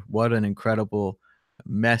spread! What an incredible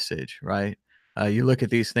message, right? You look at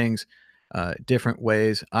these things different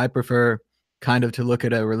ways. I prefer kind of to look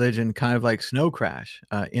at a religion kind of like Snow Crash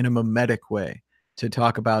in a mimetic way to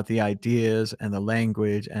talk about the ideas and the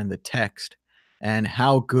language and the text and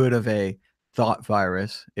how good of a thought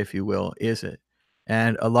virus, if you will, is it.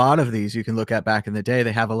 And a lot of these you can look at back in the day,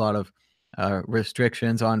 they have a lot of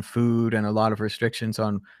restrictions on food and a lot of restrictions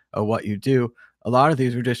on what you do. A lot of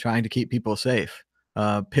these were just trying to keep people safe.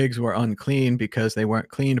 Pigs were unclean because they weren't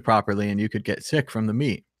cleaned properly and you could get sick from the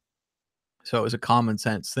meat. So it was a common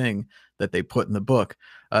sense thing that they put in the book.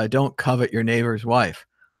 Don't covet your neighbor's wife.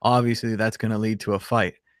 Obviously, that's going to lead to a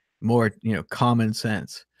fight. More, common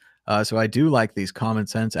sense. So I do like these common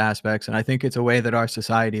sense aspects, and I think it's a way that our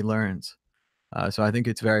society learns. So I think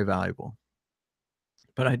it's very valuable.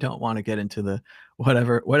 But I don't want to get into the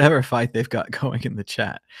whatever fight they've got going in the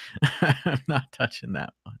chat. I'm not touching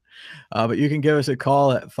that one. But you can give us a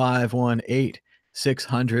call at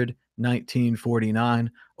 518-600-1949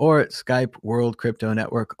 or at Skype World Crypto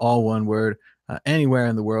Network, all one word. Anywhere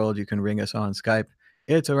in the world, you can ring us on Skype.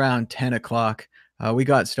 It's around 10 o'clock. We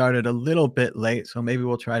got started a little bit late, so maybe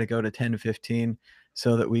we'll try to go to 10:15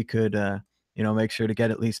 so that we could, make sure to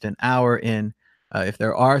get at least an hour in. If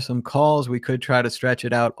there are some calls, we could try to stretch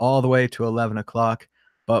it out all the way to 11 o'clock,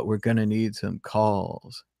 but we're going to need some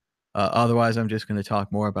calls. Otherwise, I'm just going to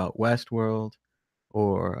talk more about Westworld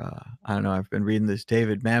or I don't know. I've been reading this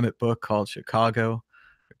David Mamet book called Chicago.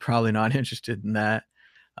 You're probably not interested in that.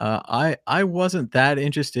 I wasn't that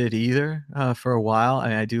interested either for a while.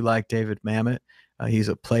 I do like David Mamet. He's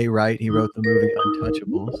a playwright. He wrote the movie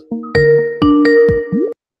Untouchables.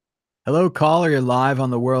 Hello, caller. You're live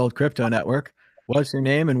on the World Crypto Network. What's your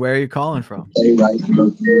name and where are you calling from? Hello,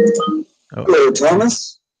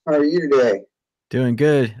 Thomas. How are you today? Doing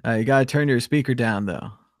good. You got to turn your speaker down,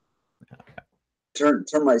 though. Turn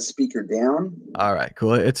my speaker down. All right,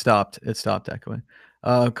 cool. It stopped echoing.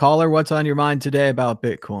 Caller, what's on your mind today about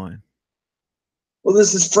Bitcoin? Well,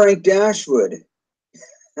 this is Frank Dashwood.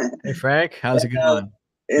 Hey, Frank. How's it going?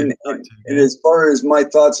 And as far as my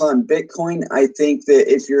thoughts on Bitcoin, I think that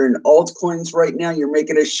if you're in altcoins right now, you're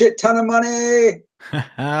making a shit ton of money.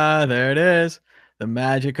 There it is. The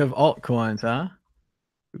magic of altcoins, huh?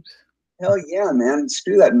 Oops. Hell yeah, man.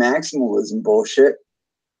 Screw that maximalism bullshit.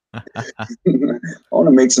 I want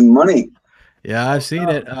to make some money. Yeah, I've seen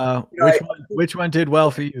it. Which one did well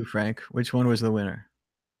for you, Frank? Which one was the winner?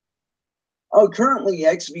 Oh, currently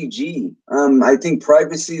XVG. I think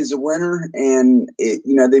privacy is a winner, and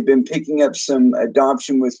they've been picking up some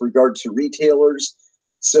adoption with regard to retailers.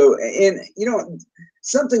 So, and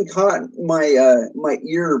something caught my my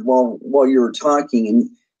ear while you were talking, and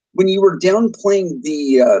when you were downplaying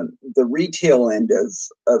the retail end of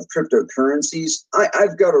cryptocurrencies,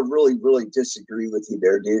 I've got to really disagree with you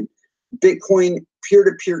there, dude. Bitcoin,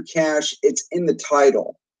 peer-to-peer cash, it's in the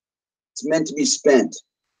title. It's meant to be spent.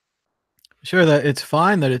 Sure, that it's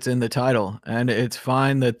fine that it's in the title, and it's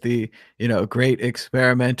fine that the great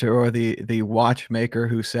experimenter or the watchmaker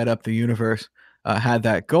who set up the universe had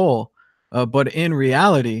that goal. But in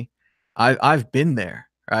reality, I've been there,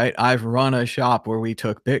 right? I've run a shop where we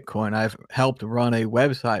took Bitcoin. I've helped run a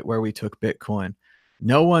website where we took Bitcoin.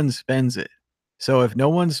 No one spends it. So if no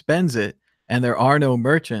one spends it and there are no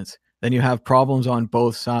merchants, then you have problems on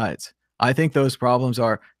both sides. I think those problems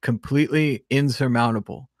are completely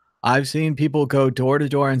insurmountable. I've seen people go door to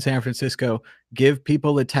door in San Francisco, give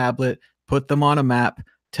people a tablet, put them on a map,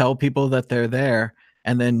 tell people that they're there,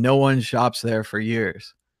 and then no one shops there for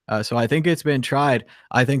years. So I think it's been tried.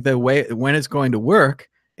 I think the way when it's going to work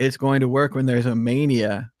when there's a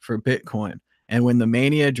mania for Bitcoin, and when the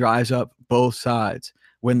mania drives up both sides,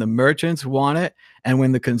 when the merchants want it and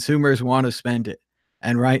when the consumers want to spend it.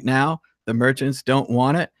 And right now, the merchants don't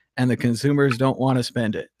want it and the consumers don't want to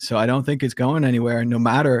spend it. So I don't think it's going anywhere, no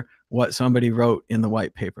matter what somebody wrote in the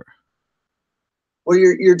white paper. Well,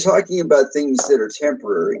 you're talking about things that are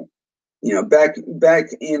temporary. You know, back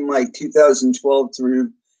in like 2012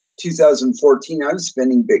 through 2014, I was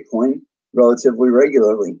spending Bitcoin relatively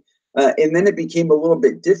regularly. And then it became a little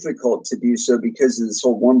bit difficult to do so because of this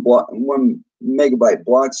whole 1 megabyte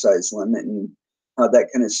block size limit and how that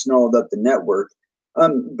kind of snarled up the network.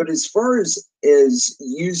 But as far as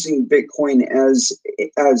using Bitcoin as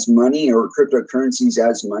money or cryptocurrencies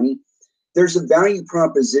as money, there's a value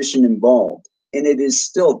proposition involved, and it is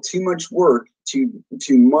still too much work to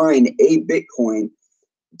mine a Bitcoin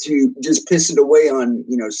to just piss it away on,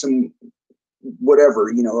 you know, some whatever,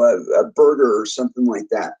 you know, a burger or something like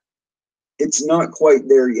that. It's not quite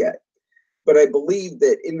there yet. But I believe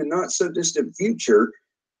that in the not so distant future,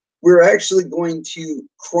 we're actually going to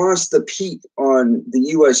cross the peak on the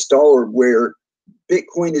US dollar, where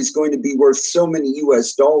Bitcoin is going to be worth so many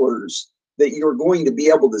US dollars that you're going to be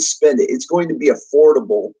able to spend it. It's going to be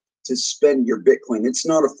affordable to spend your Bitcoin. It's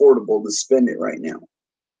not affordable to spend it right now.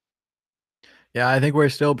 Yeah, I think we're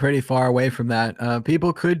still pretty far away from that.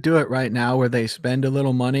 People could do it right now where they spend a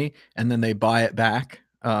little money and then they buy it back.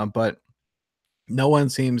 But no one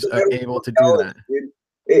seems able to do that. Dude.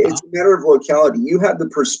 It's a matter of locality. You have the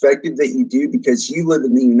perspective that you do because you live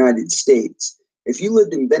in the United States. If you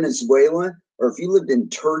lived in Venezuela, or if you lived in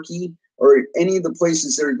Turkey, or any of the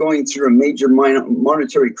places that are going through a major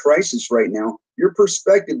monetary crisis right now, your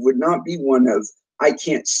perspective would not be one of, I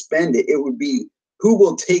can't spend it. It would be, who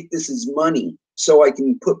will take this as money so I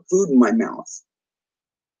can put food in my mouth?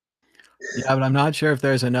 Yeah, but I'm not sure if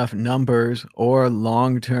there's enough numbers or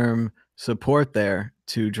long-term support there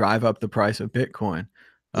to drive up the price of Bitcoin.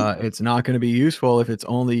 It's not going to be useful if it's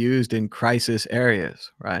only used in crisis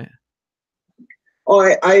areas, right? Oh,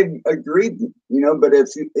 I agree, you know, but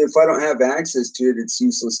if I don't have access to it, it's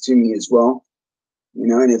useless to me as well, you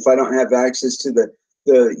know. And if I don't have access to the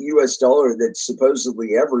US dollar that's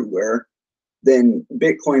supposedly everywhere, then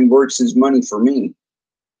Bitcoin works as money for me.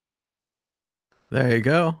 There you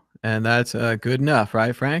go. And that's good enough,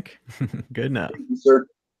 right, Frank? Good enough. Thank you, sir.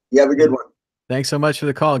 You have a good one. Thanks so much for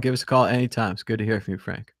the call. Give us a call anytime. It's good to hear from you,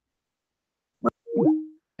 Frank.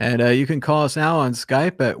 And you can call us now on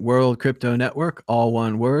Skype at World Crypto Network, all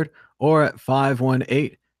one word, or at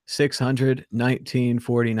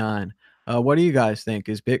 518-600-1949. What do you guys think?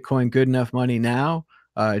 Is Bitcoin good enough money now?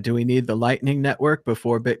 Do we need the Lightning Network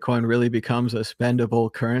before Bitcoin really becomes a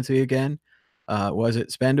spendable currency again? Was it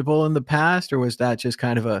spendable in the past, or was that just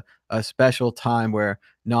kind of a special time where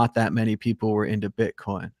not that many people were into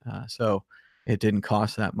Bitcoin? So it didn't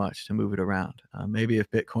cost that much to move it around. Maybe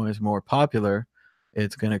if Bitcoin is more popular,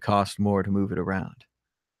 it's going to cost more to move it around.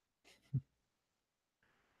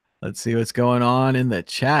 Let's see what's going on in the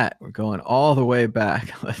chat. We're going all the way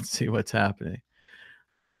back. Let's see what's happening.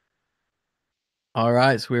 All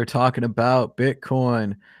right, so we were talking about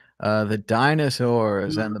Bitcoin, the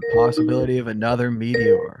dinosaurs, and the possibility of another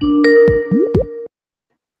meteor.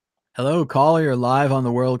 Hello, caller. You're live on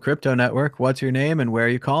the World Crypto Network. What's your name and where are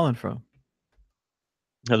you calling from?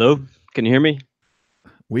 Hello, can you hear me?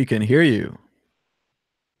 We can hear you.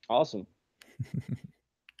 Awesome.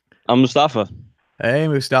 I'm Mustafa. Hey,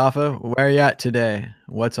 Mustafa. Where are you at today?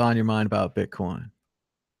 What's on your mind about Bitcoin?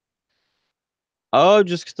 Oh,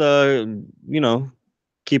 just you know,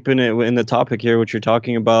 keeping it in the topic here, what you're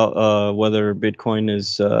talking about, whether Bitcoin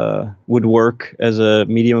is would work as a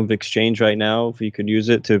medium of exchange right now, if you could use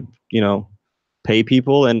it to, you know, pay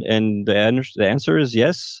people, and the answer is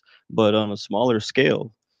yes, but on a smaller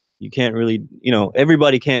scale. You can't really, you know,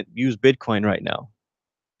 everybody can't use Bitcoin right now.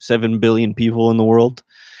 7 billion people in the world.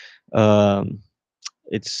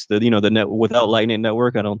 It's the, you know, the net without Lightning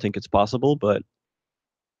Network, I don't think it's possible, but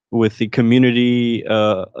with the community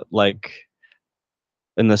like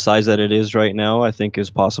in the size that it is right now, I think is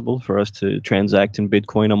possible for us to transact in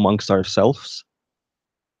Bitcoin amongst ourselves.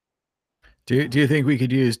 Do you think we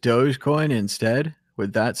could use Dogecoin instead?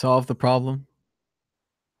 Would that solve the problem?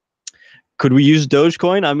 Could we use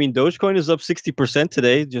Dogecoin? I mean, Dogecoin is up 60%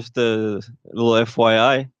 today, just a little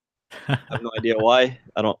FYI. I have no idea why.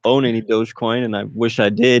 I don't own any Dogecoin, and I wish I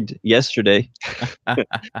did yesterday.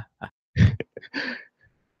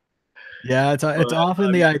 Yeah, it's But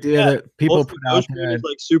often the idea yeah, that people mostly put out Dogecoin is there.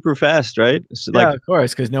 like super fast, right? It's Yeah, like of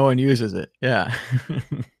course, because no one uses it. Yeah.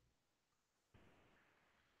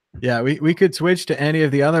 Yeah, we could switch to any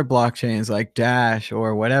of the other blockchains like Dash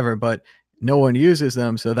or whatever, but no one uses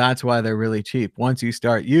them, so that's why they're really cheap. Once you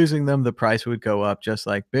start using them, the price would go up just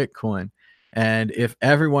like Bitcoin. And if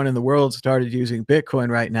everyone in the world started using Bitcoin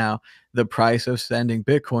right now, the price of sending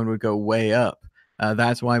Bitcoin would go way up.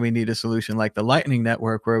 That's why we need a solution like the Lightning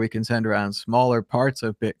Network, where we can send around smaller parts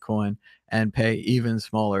of Bitcoin and pay even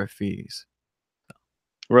smaller fees.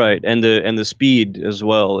 right, and the speed as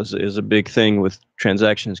well is a big thing with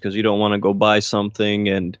transactions because you don't want to go buy something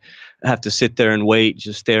and have to sit there and wait,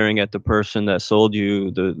 just staring at the person that sold you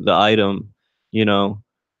the item, you know,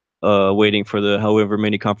 waiting for the however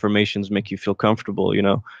many confirmations make you feel comfortable, you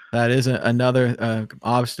know. That is another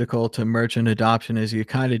obstacle to merchant adoption is you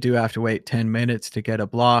kind of do have to wait 10 minutes to get a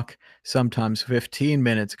block, sometimes 15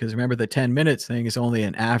 minutes, because remember the 10 minutes thing is only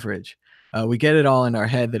an average. We get it all in our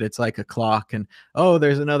head that it's like a clock and, oh,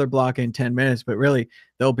 there's another block in 10 minutes, but really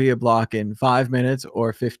there'll be a block in 5 minutes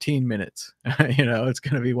or 15 minutes. It's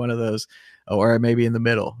going to be one of those, or maybe in the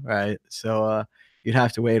middle, right? So you'd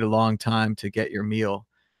have to wait a long time to get your meal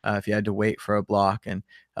if you had to wait for a block. And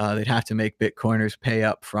they'd have to make Bitcoiners pay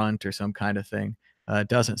up front or some kind of thing. It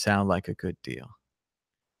doesn't sound like a good deal.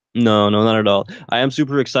 No, no, not at all. I am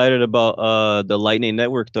super excited about the Lightning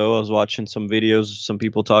Network though. I was watching some videos, some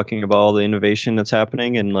people talking about all the innovation that's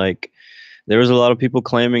happening, and like there was a lot of people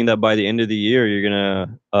claiming that by the end of the year you're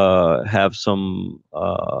gonna have some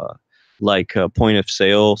like point of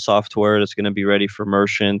sale software that's gonna be ready for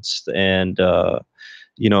merchants, and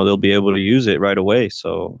they'll be able to use it right away.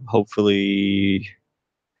 So hopefully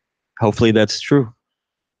that's true.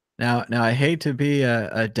 Now I hate to be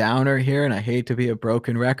a downer here, and I hate to be a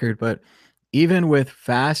broken record, but even with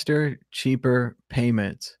faster, cheaper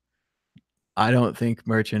payments, I don't think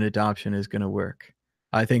merchant adoption is going to work.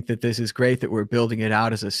 I think that this is great that we're building it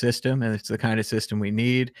out as a system, and it's the kind of system we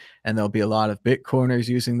need. And there'll be a lot of Bitcoiners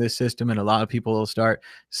using this system, and a lot of people will start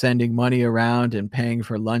sending money around and paying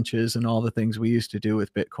for lunches and all the things we used to do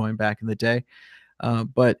with Bitcoin back in the day.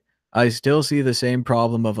 But I still see the same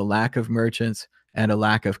problem of a lack of merchants and a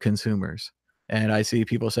lack of consumers. And I see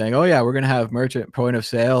people saying, "Oh yeah, we're going to have merchant point of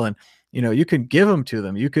sale, and you could give them to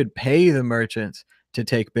them. You could pay the merchants to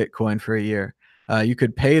take Bitcoin for a year. You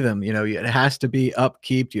could pay them. It has to be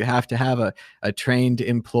upkeep. You have to have a trained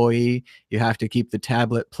employee. You have to keep the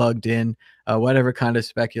tablet plugged in. Whatever kind of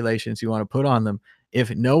speculations you want to put on them.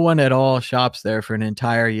 If no one at all shops there for an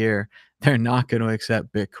entire year, they're not going to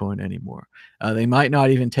accept Bitcoin anymore. They might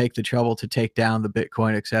not even take the trouble to take down the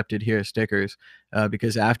Bitcoin accepted here stickers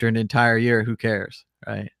because after an entire year, who cares,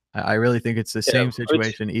 right? I really think it's the Yeah, same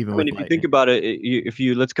situation even I mean, with if you think Lightning. about it, if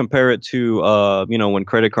you let's compare it to when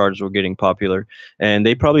credit cards were getting popular, and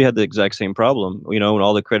they probably had the exact same problem. When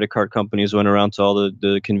all the credit card companies went around to all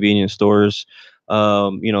the convenience stores,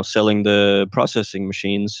 selling the processing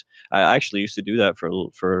machines. I actually used to do that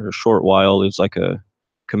for a short while. It's like a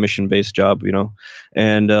commission based job,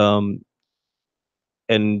 and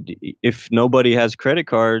if nobody has credit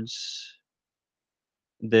cards,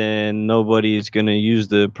 then nobody's going to use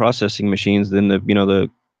the processing machines. Then the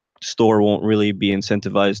store won't really be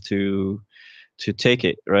incentivized to take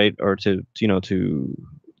it, right? Or to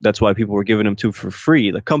that's why people were giving them to for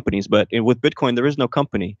free, the companies. But with Bitcoin there is no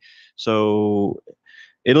company, so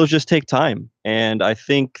it'll just take time. And I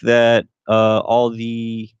think that all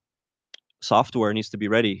the software needs to be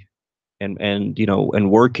ready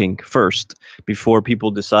and working first before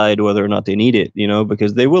people decide whether or not they need it,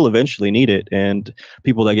 because they will eventually need it. And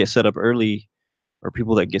people that get set up early, or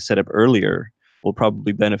people that get set up earlier, will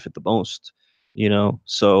probably benefit the most,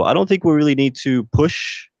 so I don't think we really need to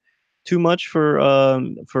push too much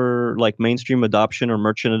for like mainstream adoption or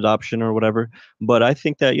merchant adoption or whatever. But I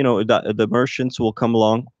think that the merchants will come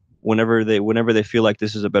along whenever they feel like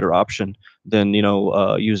this is a better option than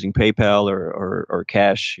using PayPal or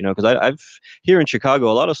cash. Because I've here in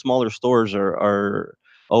Chicago, a lot of smaller stores are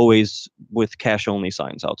always with cash only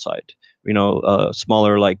signs outside.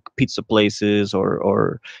 Smaller like pizza places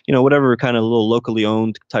or whatever kind of little locally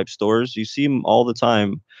owned type stores. You see them all the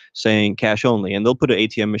time saying cash only, and they'll put an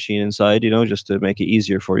ATM machine inside, just to make it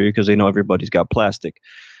easier for you because they know everybody's got plastic.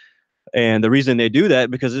 And the reason they do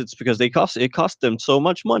that because it costs them so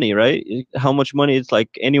much money, right? How much money? It's like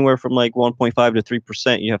anywhere from like 1.5 to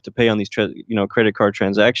 3% you have to pay on these credit card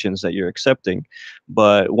transactions that you're accepting.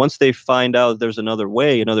 But once they find out there's another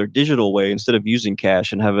way, another digital way, instead of using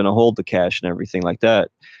cash and having to hold the cash and everything like that,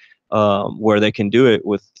 where they can do it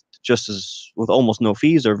with with almost no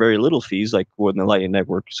fees or very little fees, like what the Lightning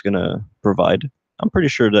Network is going to provide. I'm pretty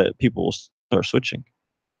sure that people will start switching.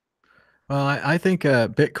 Well, I think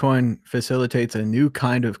Bitcoin facilitates a new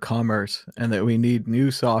kind of commerce, and that we need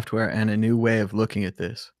new software and a new way of looking at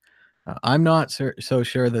this. I'm not so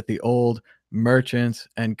sure that the old merchants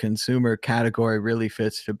and consumer category really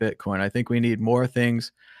fits to Bitcoin. I think we need more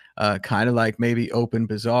things, kind of like maybe Open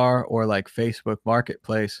Bazaar or like Facebook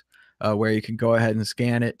Marketplace, where you can go ahead and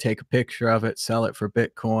scan it, take a picture of it, sell it for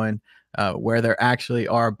Bitcoin, where there actually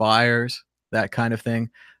are buyers, that kind of thing.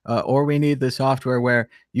 Or we need the software where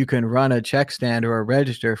you can run a check stand or a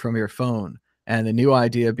register from your phone. And the new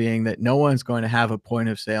idea being that no one's going to have a point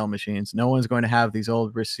of sale machines. No one's going to have these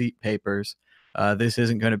old receipt papers. This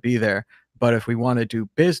isn't going to be there. But if we want to do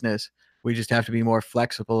business, we just have to be more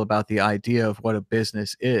flexible about the idea of what a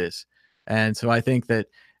business is. And so I think that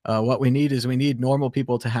what we need is we need normal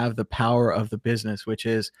people to have the power of the business, which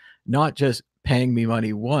is not just paying me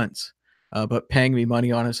money once, but paying me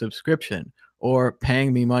money on a subscription, or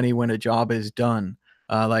paying me money when a job is done.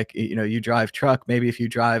 Like, you know, you drive truck, maybe if you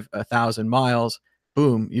drive 1,000 miles,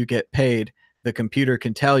 boom, you get paid. The computer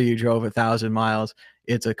can tell you drove 1,000 miles.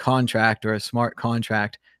 It's a contract or a smart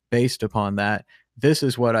contract based upon that. This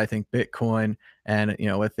is what I think Bitcoin and, you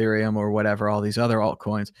know, Ethereum or whatever, all these other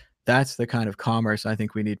altcoins, that's the kind of commerce I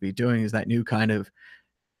think we need to be doing, is that new kind of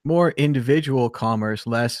more individual commerce,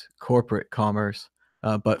 less corporate commerce,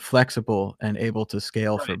 but flexible and able to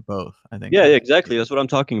scale for both. I think Yeah, that's exactly. That's what I'm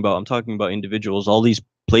talking about. I'm talking about individuals. All these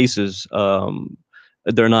places,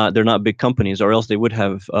 they're not big companies, or else they would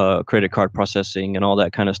have credit card processing and all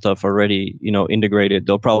that kind of stuff already, integrated.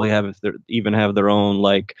 They'll probably even have their own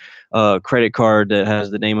like credit card that has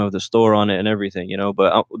the name of the store on it and everything.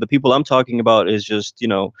 But the people I'm talking about is just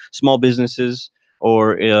small businesses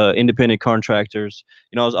or independent contractors.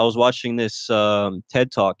 I was watching this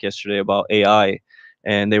TED talk yesterday about AI,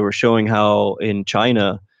 and they were showing how in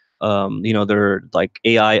China, their like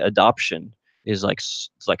AI adoption is like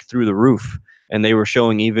through the roof, and they were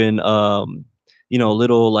showing even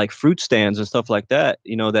little like fruit stands and stuff like that,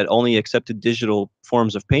 that only accepted digital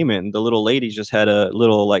forms of payment. And the little lady just had a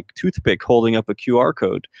little like toothpick holding up a QR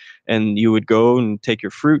code, and you would go and take your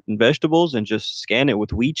fruit and vegetables and just scan it with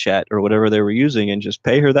WeChat or whatever they were using and just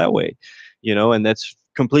pay her that way, and that's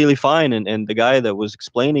completely fine. And the guy that was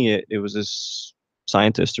explaining it was this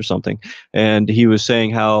scientist or something, and he was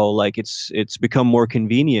saying how like it's become more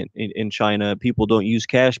convenient in China. People don't use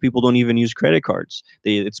cash. People don't even use credit cards.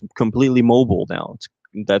 It's completely mobile now.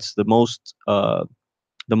 That's the most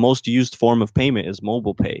used form of payment is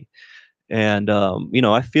mobile pay. And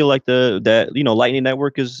I feel like that Lightning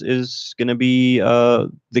Network is going to be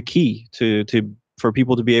the key to for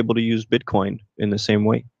people to be able to use Bitcoin in the same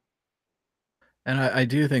way. And I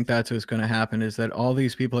do think that's what's going to happen, is that all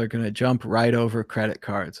these people are going to jump right over credit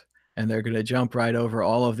cards, and they're going to jump right over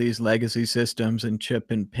all of these legacy systems and chip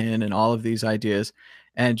and pin and all of these ideas,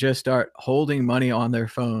 and just start holding money on their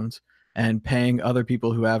phones and paying other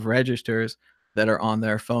people who have registers that are on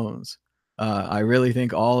their phones. I really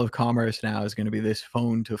think all of commerce now is going to be this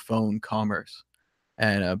phone to phone commerce.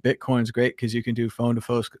 And Bitcoin's great because you can do phone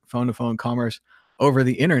to phone commerce over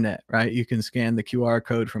the internet, right? You can scan the QR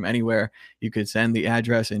code from anywhere. You could send the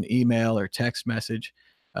address in email or text message.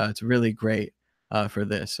 It's really great for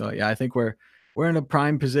this. So yeah, I think we're in a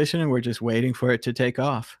prime position, and we're just waiting for it to take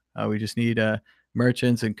off. We just need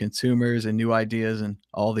merchants and consumers and new ideas and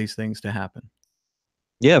all these things to happen.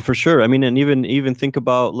 Yeah, for sure. I mean, and even think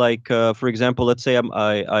about like, for example, let's say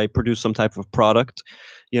I produce some type of product,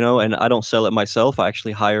 and I don't sell it myself. I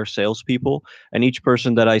actually hire salespeople, and each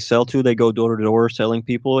person that I sell to, they go door to door selling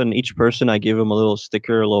people, and each person I give them a little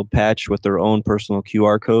sticker, a little patch with their own personal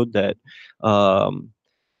QR code um,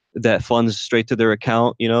 that funds straight to their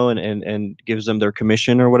account, and gives them their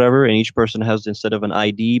commission or whatever. And each person has, instead of an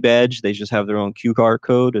ID badge, they just have their own QR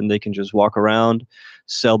code, and they can just walk around,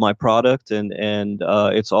 sell my product, and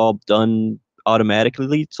it's all done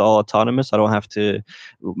automatically. It's all autonomous. I don't have to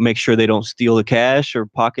make sure they don't steal the cash or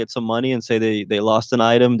pocket some money and say they lost an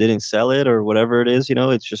item, didn't sell it, or whatever it is.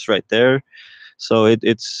 It's just right there. So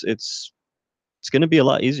it's going to be a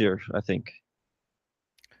lot easier, I think.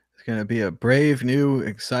 It's going to be a brave, new,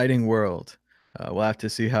 exciting world. We'll have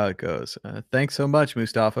to see how it goes. Thanks so much,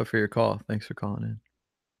 Mustafa, for your call. Thanks for calling in.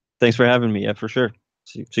 Thanks for having me. Yeah, for sure.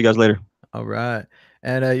 See you guys later. All right.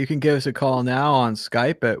 And you can give us a call now on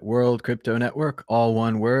Skype at World Crypto Network, all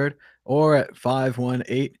one word, or at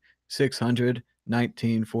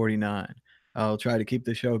 518-600-1949. I'll try to keep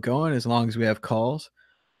the show going as long as we have calls.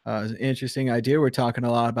 It's an interesting idea. We're talking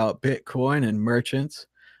a lot about Bitcoin and merchants.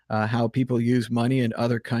 how people use money in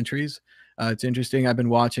other countries. It's interesting. I've been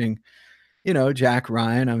watching, Jack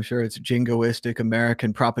Ryan. I'm sure it's jingoistic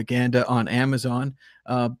American propaganda on Amazon,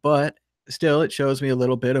 but still, it shows me a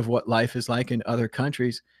little bit of what life is like in other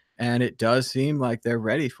countries, and it does seem like they're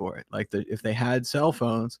ready for it. Like if they had cell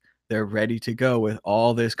phones, they're ready to go with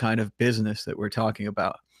all this kind of business that we're talking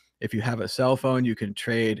about. If you have a cell phone, you can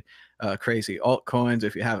trade crazy altcoins.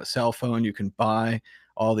 If you have a cell phone, you can buy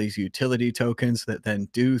all these utility tokens that then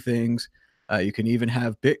do things. You can even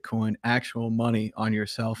have Bitcoin, actual money, on your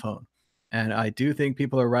cell phone. And I do think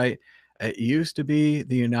people are right. It used to be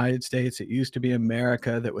the United States, it used to be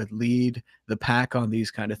America that would lead the pack on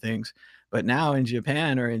these kind of things. But now in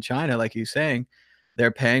Japan or in China, like you're saying,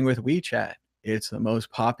 they're paying with WeChat. It's the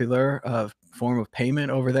most popular form of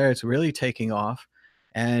payment over there. It's really taking off.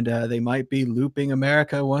 And they might be looping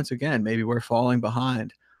America once again. Maybe we're falling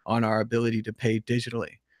behind on our ability to pay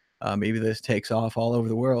digitally. Maybe this takes off all over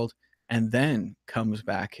the world and then comes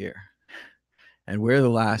back here. And we're the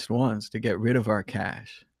last ones to get rid of our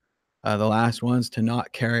cash, the last ones to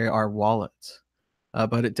not carry our wallets.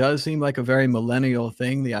 But it does seem like a very millennial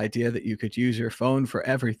thing, the idea that you could use your phone for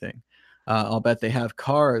everything. I'll bet they have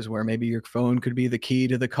cars where maybe your phone could be the key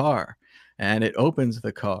to the car, and it opens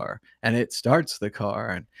the car and it starts the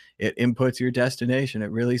car and it inputs your destination. It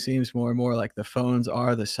really seems more and more like the phones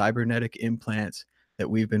are the cybernetic implants that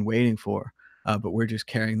we've been waiting for, but we're just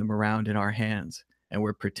carrying them around in our hands and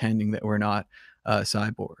we're pretending that we're not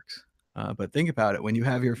cyborgs. But think about it. When you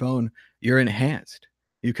have your phone, you're enhanced.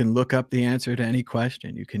 You can look up the answer to any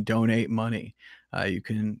question. You can donate money. You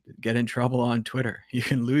can get in trouble on Twitter. You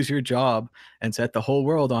can lose your job and set the whole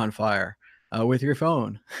world on fire with your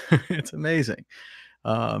phone. It's amazing.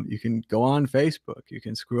 You can go on Facebook. You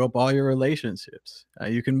can screw up all your relationships.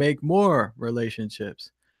 You can make more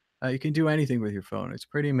relationships. You can do anything with your phone. It's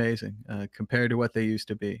pretty amazing compared to what they used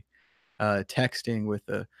to be. Texting with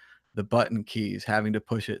the button keys, having to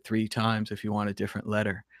push it 3 times if you want a different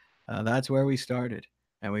letter. That's where we started,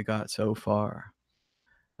 and we got so far.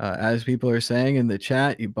 As people are saying in the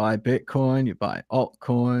chat, you buy Bitcoin, you buy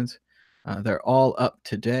altcoins. They're all up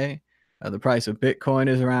today. The price of Bitcoin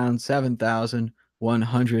is around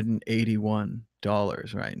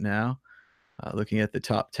 $7,181 right now. Looking at the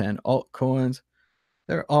top 10 altcoins,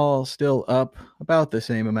 they're all still up about the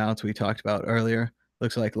same amounts we talked about earlier.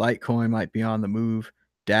 Looks like Litecoin might be on the move.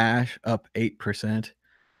 Dash up 8%.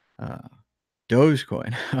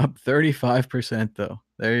 Dogecoin up 35% though.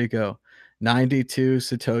 There you go. 92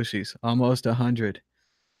 Satoshis, almost 100.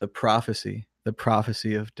 The prophecy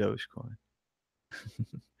of Dogecoin.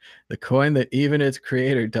 The coin that even its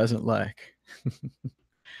creator doesn't like.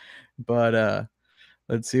 But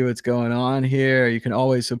let's see what's going on here. You can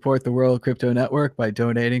always support the World Crypto Network by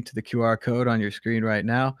donating to the QR code on your screen right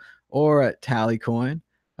now or at Tallycoin,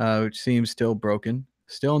 which seems still broken.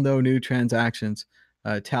 Still no new transactions.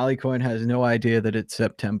 Tallycoin has no idea that it's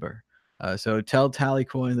September. So tell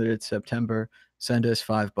Tallycoin that it's September. Send us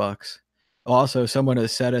 $5. Also, someone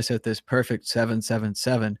has set us at this perfect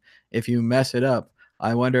 777. If you mess it up,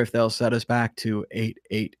 I wonder if they'll set us back to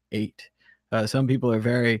 888. Some people are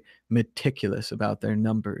very meticulous about their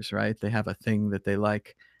numbers, right? They have a thing that they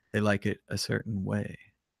like. They like it a certain way.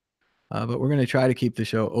 But we're going to try to keep the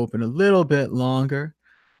show open a little bit longer.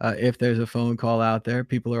 If there's a phone call out there,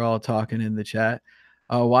 people are all talking in the chat.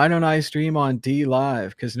 Why don't I stream on D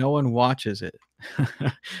Live? Because no one watches it.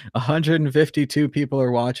 152 people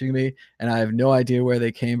are watching me, and I have no idea where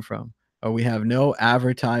they came from. We have no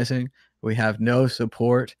advertising. We have no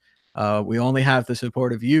support. We only have the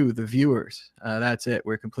support of you, the viewers. That's it.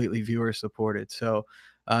 We're completely viewer supported. So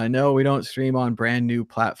no, we don't stream on brand new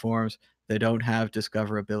platforms that don't have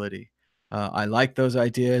discoverability. I like those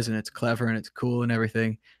ideas, and it's clever and it's cool and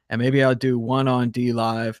everything. And maybe I'll do one on D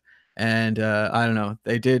Live. And I don't know.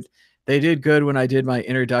 They did good when I did my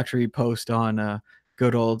introductory post on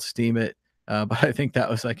good old Steemit. But I think that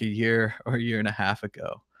was like a year or a year and a half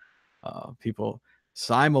ago. People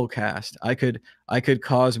simulcast. I could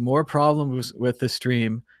cause more problems with the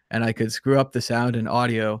stream, and I could screw up the sound and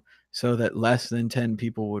audio so that less than 10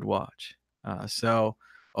 people would watch.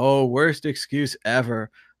 Worst excuse ever.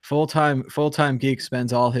 Full-time geek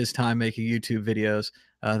spends all his time making YouTube videos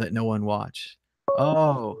that no one watched.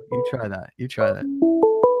 Oh, you try that. You try that.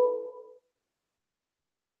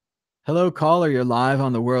 Hello, caller. You're live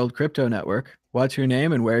on the World Crypto Network. What's your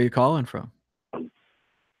name and where are you calling from?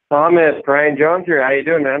 Thomas, Brian Jones here. How you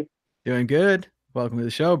doing, man? Doing good. Welcome to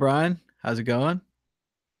the show, Brian. How's it going?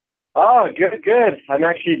 Oh, good. I'm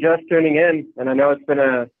actually just tuning in, and I know it's been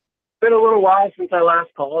a little while since I last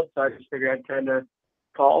called, so I just figured I'd kind of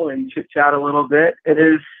call and chit chat a little bit. It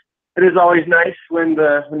is it is always nice when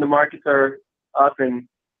the markets are up and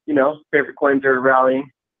favorite coins are rallying.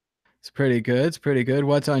 It's pretty good. It's pretty good.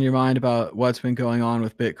 What's on your mind about what's been going on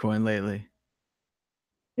with Bitcoin lately?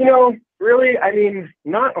 Really, I mean,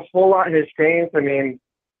 not a whole lot has changed. I mean,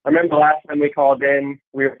 I remember the last time we called in,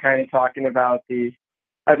 we were kind of talking about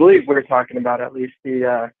I believe we were talking about at least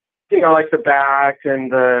like the BAX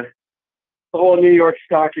and the whole New York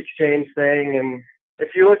Stock Exchange thing. And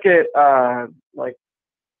if you look at, like,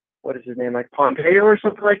 what is his name, like Pompeo or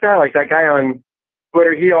something like that, like that guy on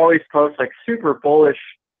Twitter, he always posts like super bullish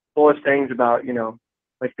things about,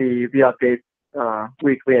 like the updates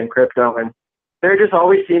weekly in crypto. And there just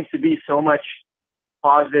always seems to be so much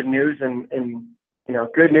positive news and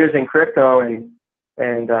good news in crypto. And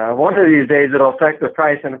one of these days it'll affect the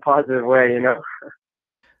price in a positive way,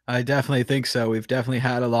 I definitely think so. We've definitely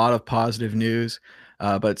had a lot of positive news,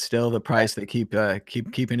 but still the price they keep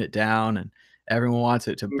keeping it down, and everyone wants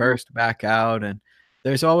it to Mhm. burst back out. And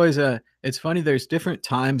there's always it's funny, there's different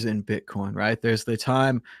times in Bitcoin, right? There's the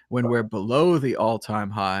time when we're below the all-time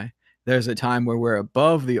high. There's a time where we're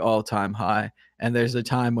above the all-time high, and there's a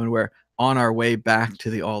time when we're on our way back to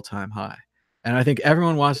the all-time high. And I think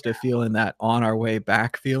everyone wants to feel in that on our way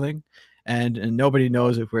back feeling, and nobody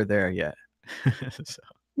knows if we're there yet. So.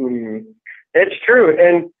 Mhm. It's true.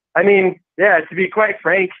 And I mean, yeah, to be quite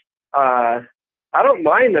frank, I don't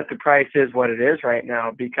mind that the price is what it is right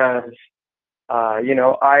now because, I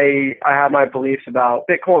have my beliefs about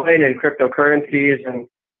Bitcoin and cryptocurrencies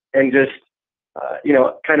and just,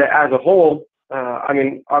 kind of as a whole. I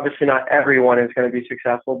mean, obviously not everyone is going to be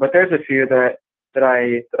successful, but there's a few that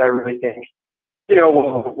I really think,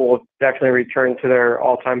 will definitely return to their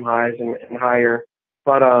all-time highs and higher.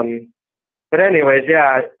 But anyways,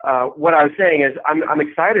 yeah. What I was saying is, I'm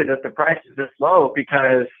excited that the price is this low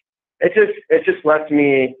because it just lets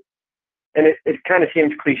me, and it kind of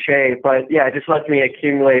seems cliche, but yeah, it just lets me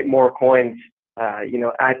accumulate more coins,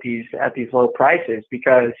 at these low prices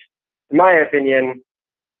because, in my opinion,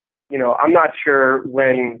 I'm not sure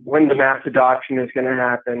when the mass adoption is going to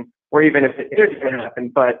happen, or even if it is going to happen,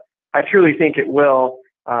 but I truly think it will.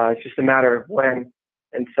 It's just a matter of when,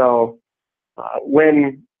 and so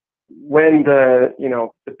when the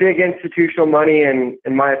big institutional money and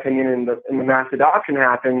in my opinion in the mass adoption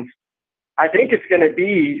happens, I think it's going to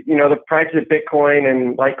be the prices of Bitcoin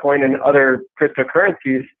and Litecoin and other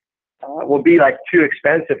cryptocurrencies will be like too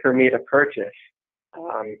expensive for me to purchase.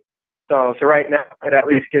 So right now it at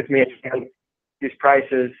least gives me a chance. These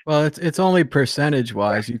prices. Well, it's only percentage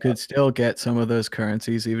wise. You could still get some of those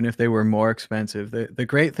currencies even if they were more expensive. The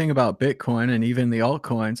great thing about Bitcoin and even the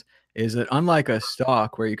altcoins is that unlike a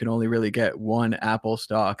stock where you can only really get one Apple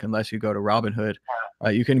stock unless you go to Robinhood,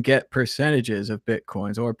 you can get percentages of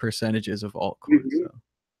Bitcoins or percentages of altcoins. Mhm. So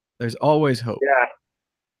there's always hope. Yeah,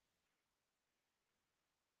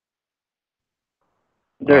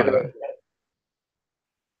 All there's right.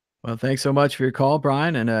 Well, thanks so much for your call,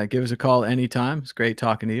 Brian, and give us a call anytime. It's great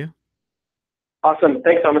talking to you. awesome.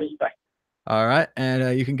 Thanks so much. Bye. All right.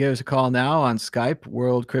 And you can give us a call now on Skype,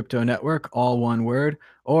 World Crypto Network, all one word,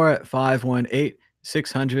 or at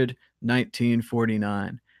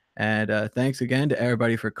 518-600-1949. And thanks again to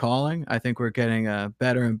everybody for calling. I think we're getting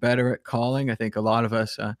better and better at calling. I think a lot of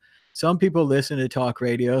us, some people listen to talk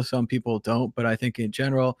radio, some people don't. But I think in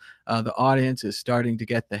general, the audience is starting to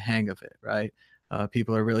get the hang of it, right?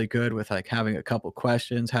 People are really good with like having a couple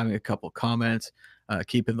questions, having a couple comments,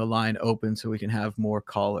 keeping the line open so we can have more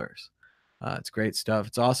callers. It's great stuff.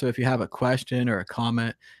 It's also, if you have a question or a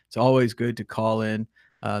comment, it's always good to call in.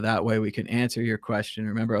 That way we can answer your question.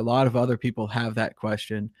 Remember, a lot of other people have that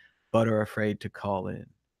question, but are afraid to call in.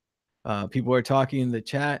 People are talking in the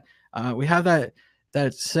chat. We have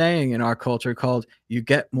that saying in our culture called "you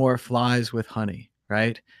get more flies with honey,"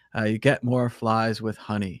 right? You get more flies with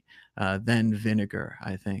honey than vinegar,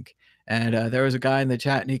 I think. And there was a guy in the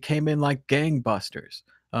chat, and he came in like gangbusters.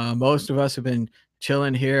 Most of us have been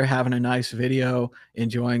chilling here, having a nice video,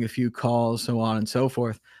 enjoying a few calls, so on and so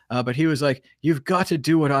forth. But he was like, "You've got to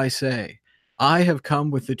do what I say. I have come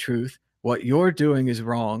with the truth. What you're doing is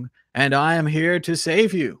wrong, and I am here to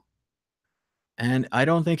save you." And I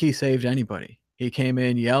don't think he saved anybody. He came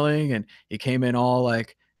in yelling and he came in all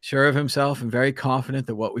like sure of himself and very confident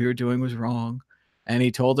that what we were doing was wrong. And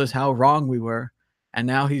he told us how wrong we were. And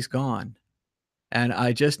now he's gone. And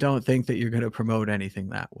I just don't think that you're going to promote anything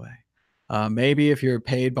that way. Maybe if you're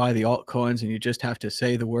paid by the altcoins and you just have to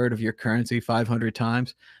say the word of your currency 500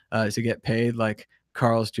 times to get paid, like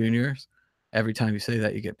Carl's Jr.'s, every time you say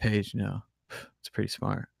that, you get paid, it's pretty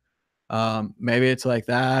smart. Maybe it's like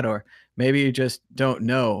that, or maybe you just don't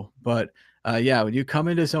know. But Yeah, when you come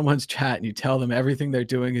into someone's chat and you tell them everything they're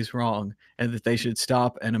doing is wrong and that they should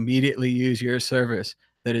stop and immediately use your service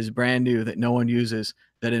that is brand new, that no one uses,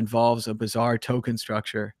 that involves a bizarre token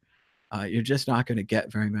structure, you're just not going to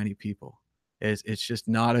get very many people. It's just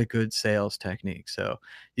not a good sales technique. So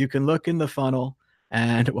you can look in the funnel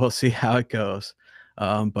and we'll see how it goes.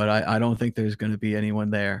 But I don't think there's going to be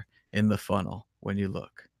anyone there in the funnel when you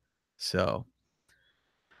look. So,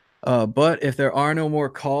 but if there are no more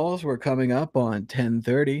calls, we're coming up on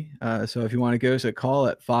 10:30. So if you want to give us a call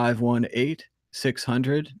at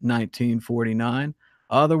 518-600-1949.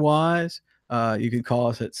 Otherwise, you can call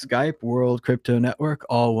us at SKYPE World Crypto Network,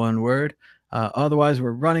 all one word. Otherwise,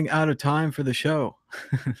 we're running out of time for the show.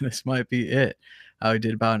 This might be it. We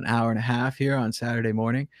did about an hour and a half here on Saturday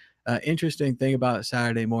morning. Interesting thing about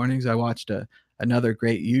Saturday mornings, I watched another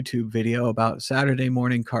great YouTube video about Saturday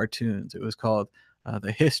morning cartoons. It was called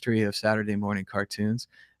The History of Saturday Morning Cartoons.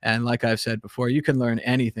 And like I've said before, you can learn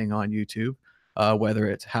anything on YouTube, whether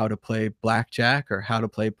it's how to play blackjack or how to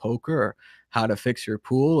play poker or how to fix your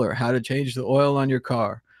pool or how to change the oil on your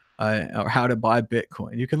car or how to buy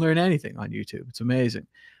Bitcoin. You can learn anything on YouTube. It's amazing.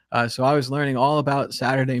 So I was learning all about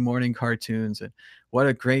Saturday morning cartoons and what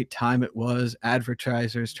a great time it was.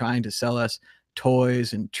 Advertisers trying to sell us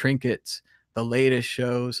toys and trinkets, the latest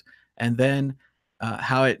shows, and then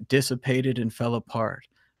how it dissipated and fell apart.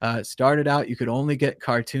 It started out, you could only get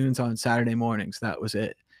cartoons on Saturday mornings. That was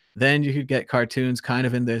it. Then you could get cartoons kind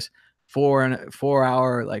of in this 4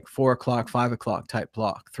 hour, like 4 o'clock, 5 o'clock type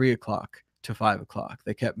block, 3 o'clock to 5 o'clock.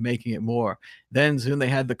 They kept making it more. Then soon they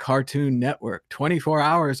had the Cartoon Network, 24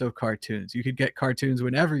 hours of cartoons. You could get cartoons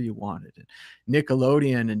whenever you wanted.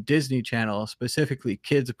 Nickelodeon and Disney Channel, specifically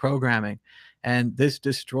kids programming. And this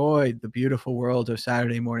destroyed the beautiful world of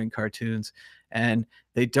Saturday morning cartoons. And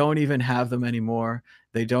they don't even have them anymore.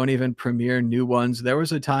 They don't even premiere new ones. There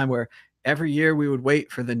was a time where every year we would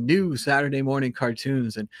wait for the new Saturday morning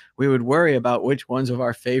cartoons and we would worry about which ones of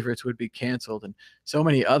our favorites would be canceled. And so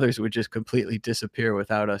many others would just completely disappear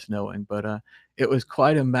without us knowing. But it was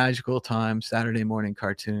quite a magical time, Saturday morning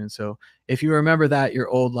cartoons. So if you remember that, you're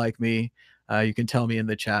old like me. You can tell me in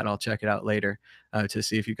the chat. I'll check it out later to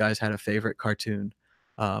see if you guys had a favorite cartoon.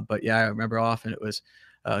 But yeah, I remember often it was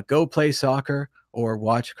go play soccer or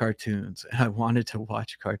watch cartoons. And I wanted to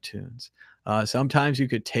watch cartoons. Sometimes you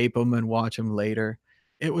could tape them and watch them later.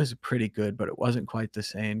 It was pretty good, but it wasn't quite the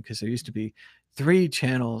same because there used to be 3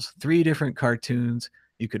 channels, 3 different cartoons.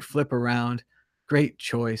 You could flip around. Great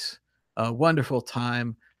choice. A wonderful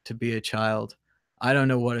time to be a child. I don't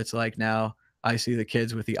know what it's like now. I see the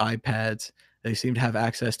kids with the iPads. They seem to have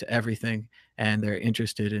access to everything and they're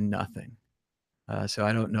interested in nothing. So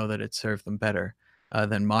I don't know that it served them better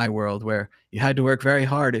than my world, where you had to work very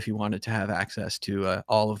hard if you wanted to have access to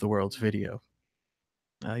all of the world's video.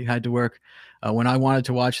 You had to work. When I wanted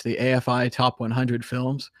to watch the AFI Top 100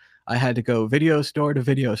 films, I had to go video store to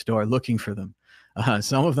video store looking for them.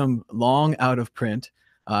 Some of them long out of print.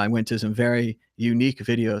 I went to some very unique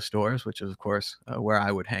video stores, which is, of course, where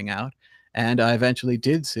I would hang out. And I eventually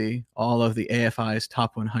did see all of the AFI's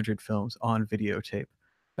Top 100 films on videotape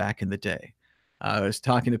back in the day. I was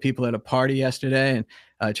talking to people at a party yesterday and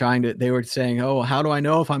they were saying, oh, how do I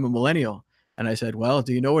know if I'm a millennial? And I said, well,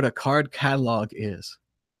 do you know what a card catalog is?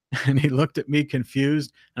 And he looked at me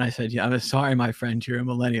confused. And I said, yeah, I'm sorry, my friend, you're a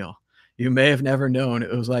millennial. You may have never known.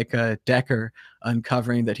 It was like Decker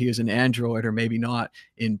uncovering that he was an android or maybe not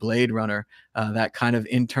in Blade Runner. That kind of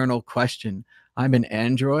internal question. I'm an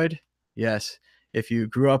android? Yes. If you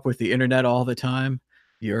grew up with the internet all the time,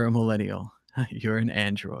 you're a millennial. You're an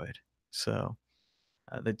android. So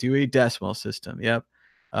the Dewey Decimal System. Yep.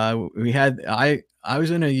 I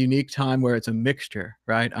was in a unique time where it's a mixture,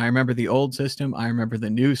 right? I remember the old system. I remember the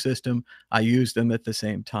new system. I used them at the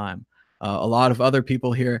same time. A lot of other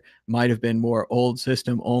people here might have been more old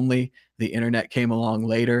system only. The internet came along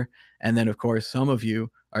later. And then, of course, some of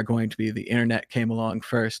you are going to be the internet came along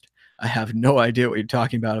first. I have no idea what you're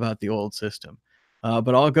talking about the old system.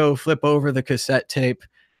 But I'll go flip over the cassette tape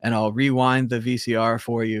and I'll rewind the VCR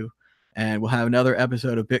for you. And we'll have another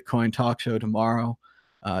episode of Bitcoin Talk Show tomorrow.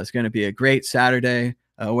 It's going to be a great Saturday,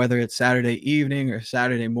 whether it's Saturday evening or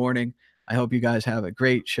Saturday morning. I hope you guys have a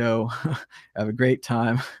great show. Have a great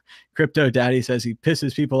time. Crypto Daddy says he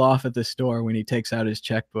pisses people off at the store when he takes out his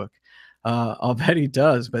checkbook. I'll bet he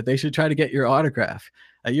does, but they should try to get your autograph.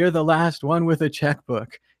 You're the last one with a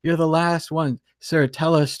checkbook. You're the last one. Sir,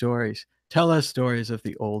 tell us stories. Tell us stories of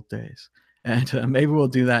the old days. And maybe we'll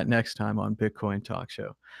do that next time on Bitcoin Talk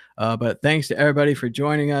Show. But thanks to everybody for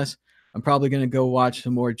joining us. I'm probably going to go watch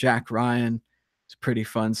some more Jack Ryan. It's pretty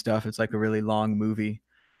fun stuff. It's like a really long movie.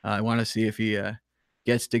 I want to see if he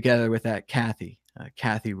gets together with that Kathy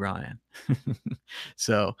Ryan.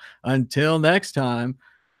 So until next time,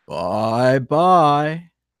 bye bye.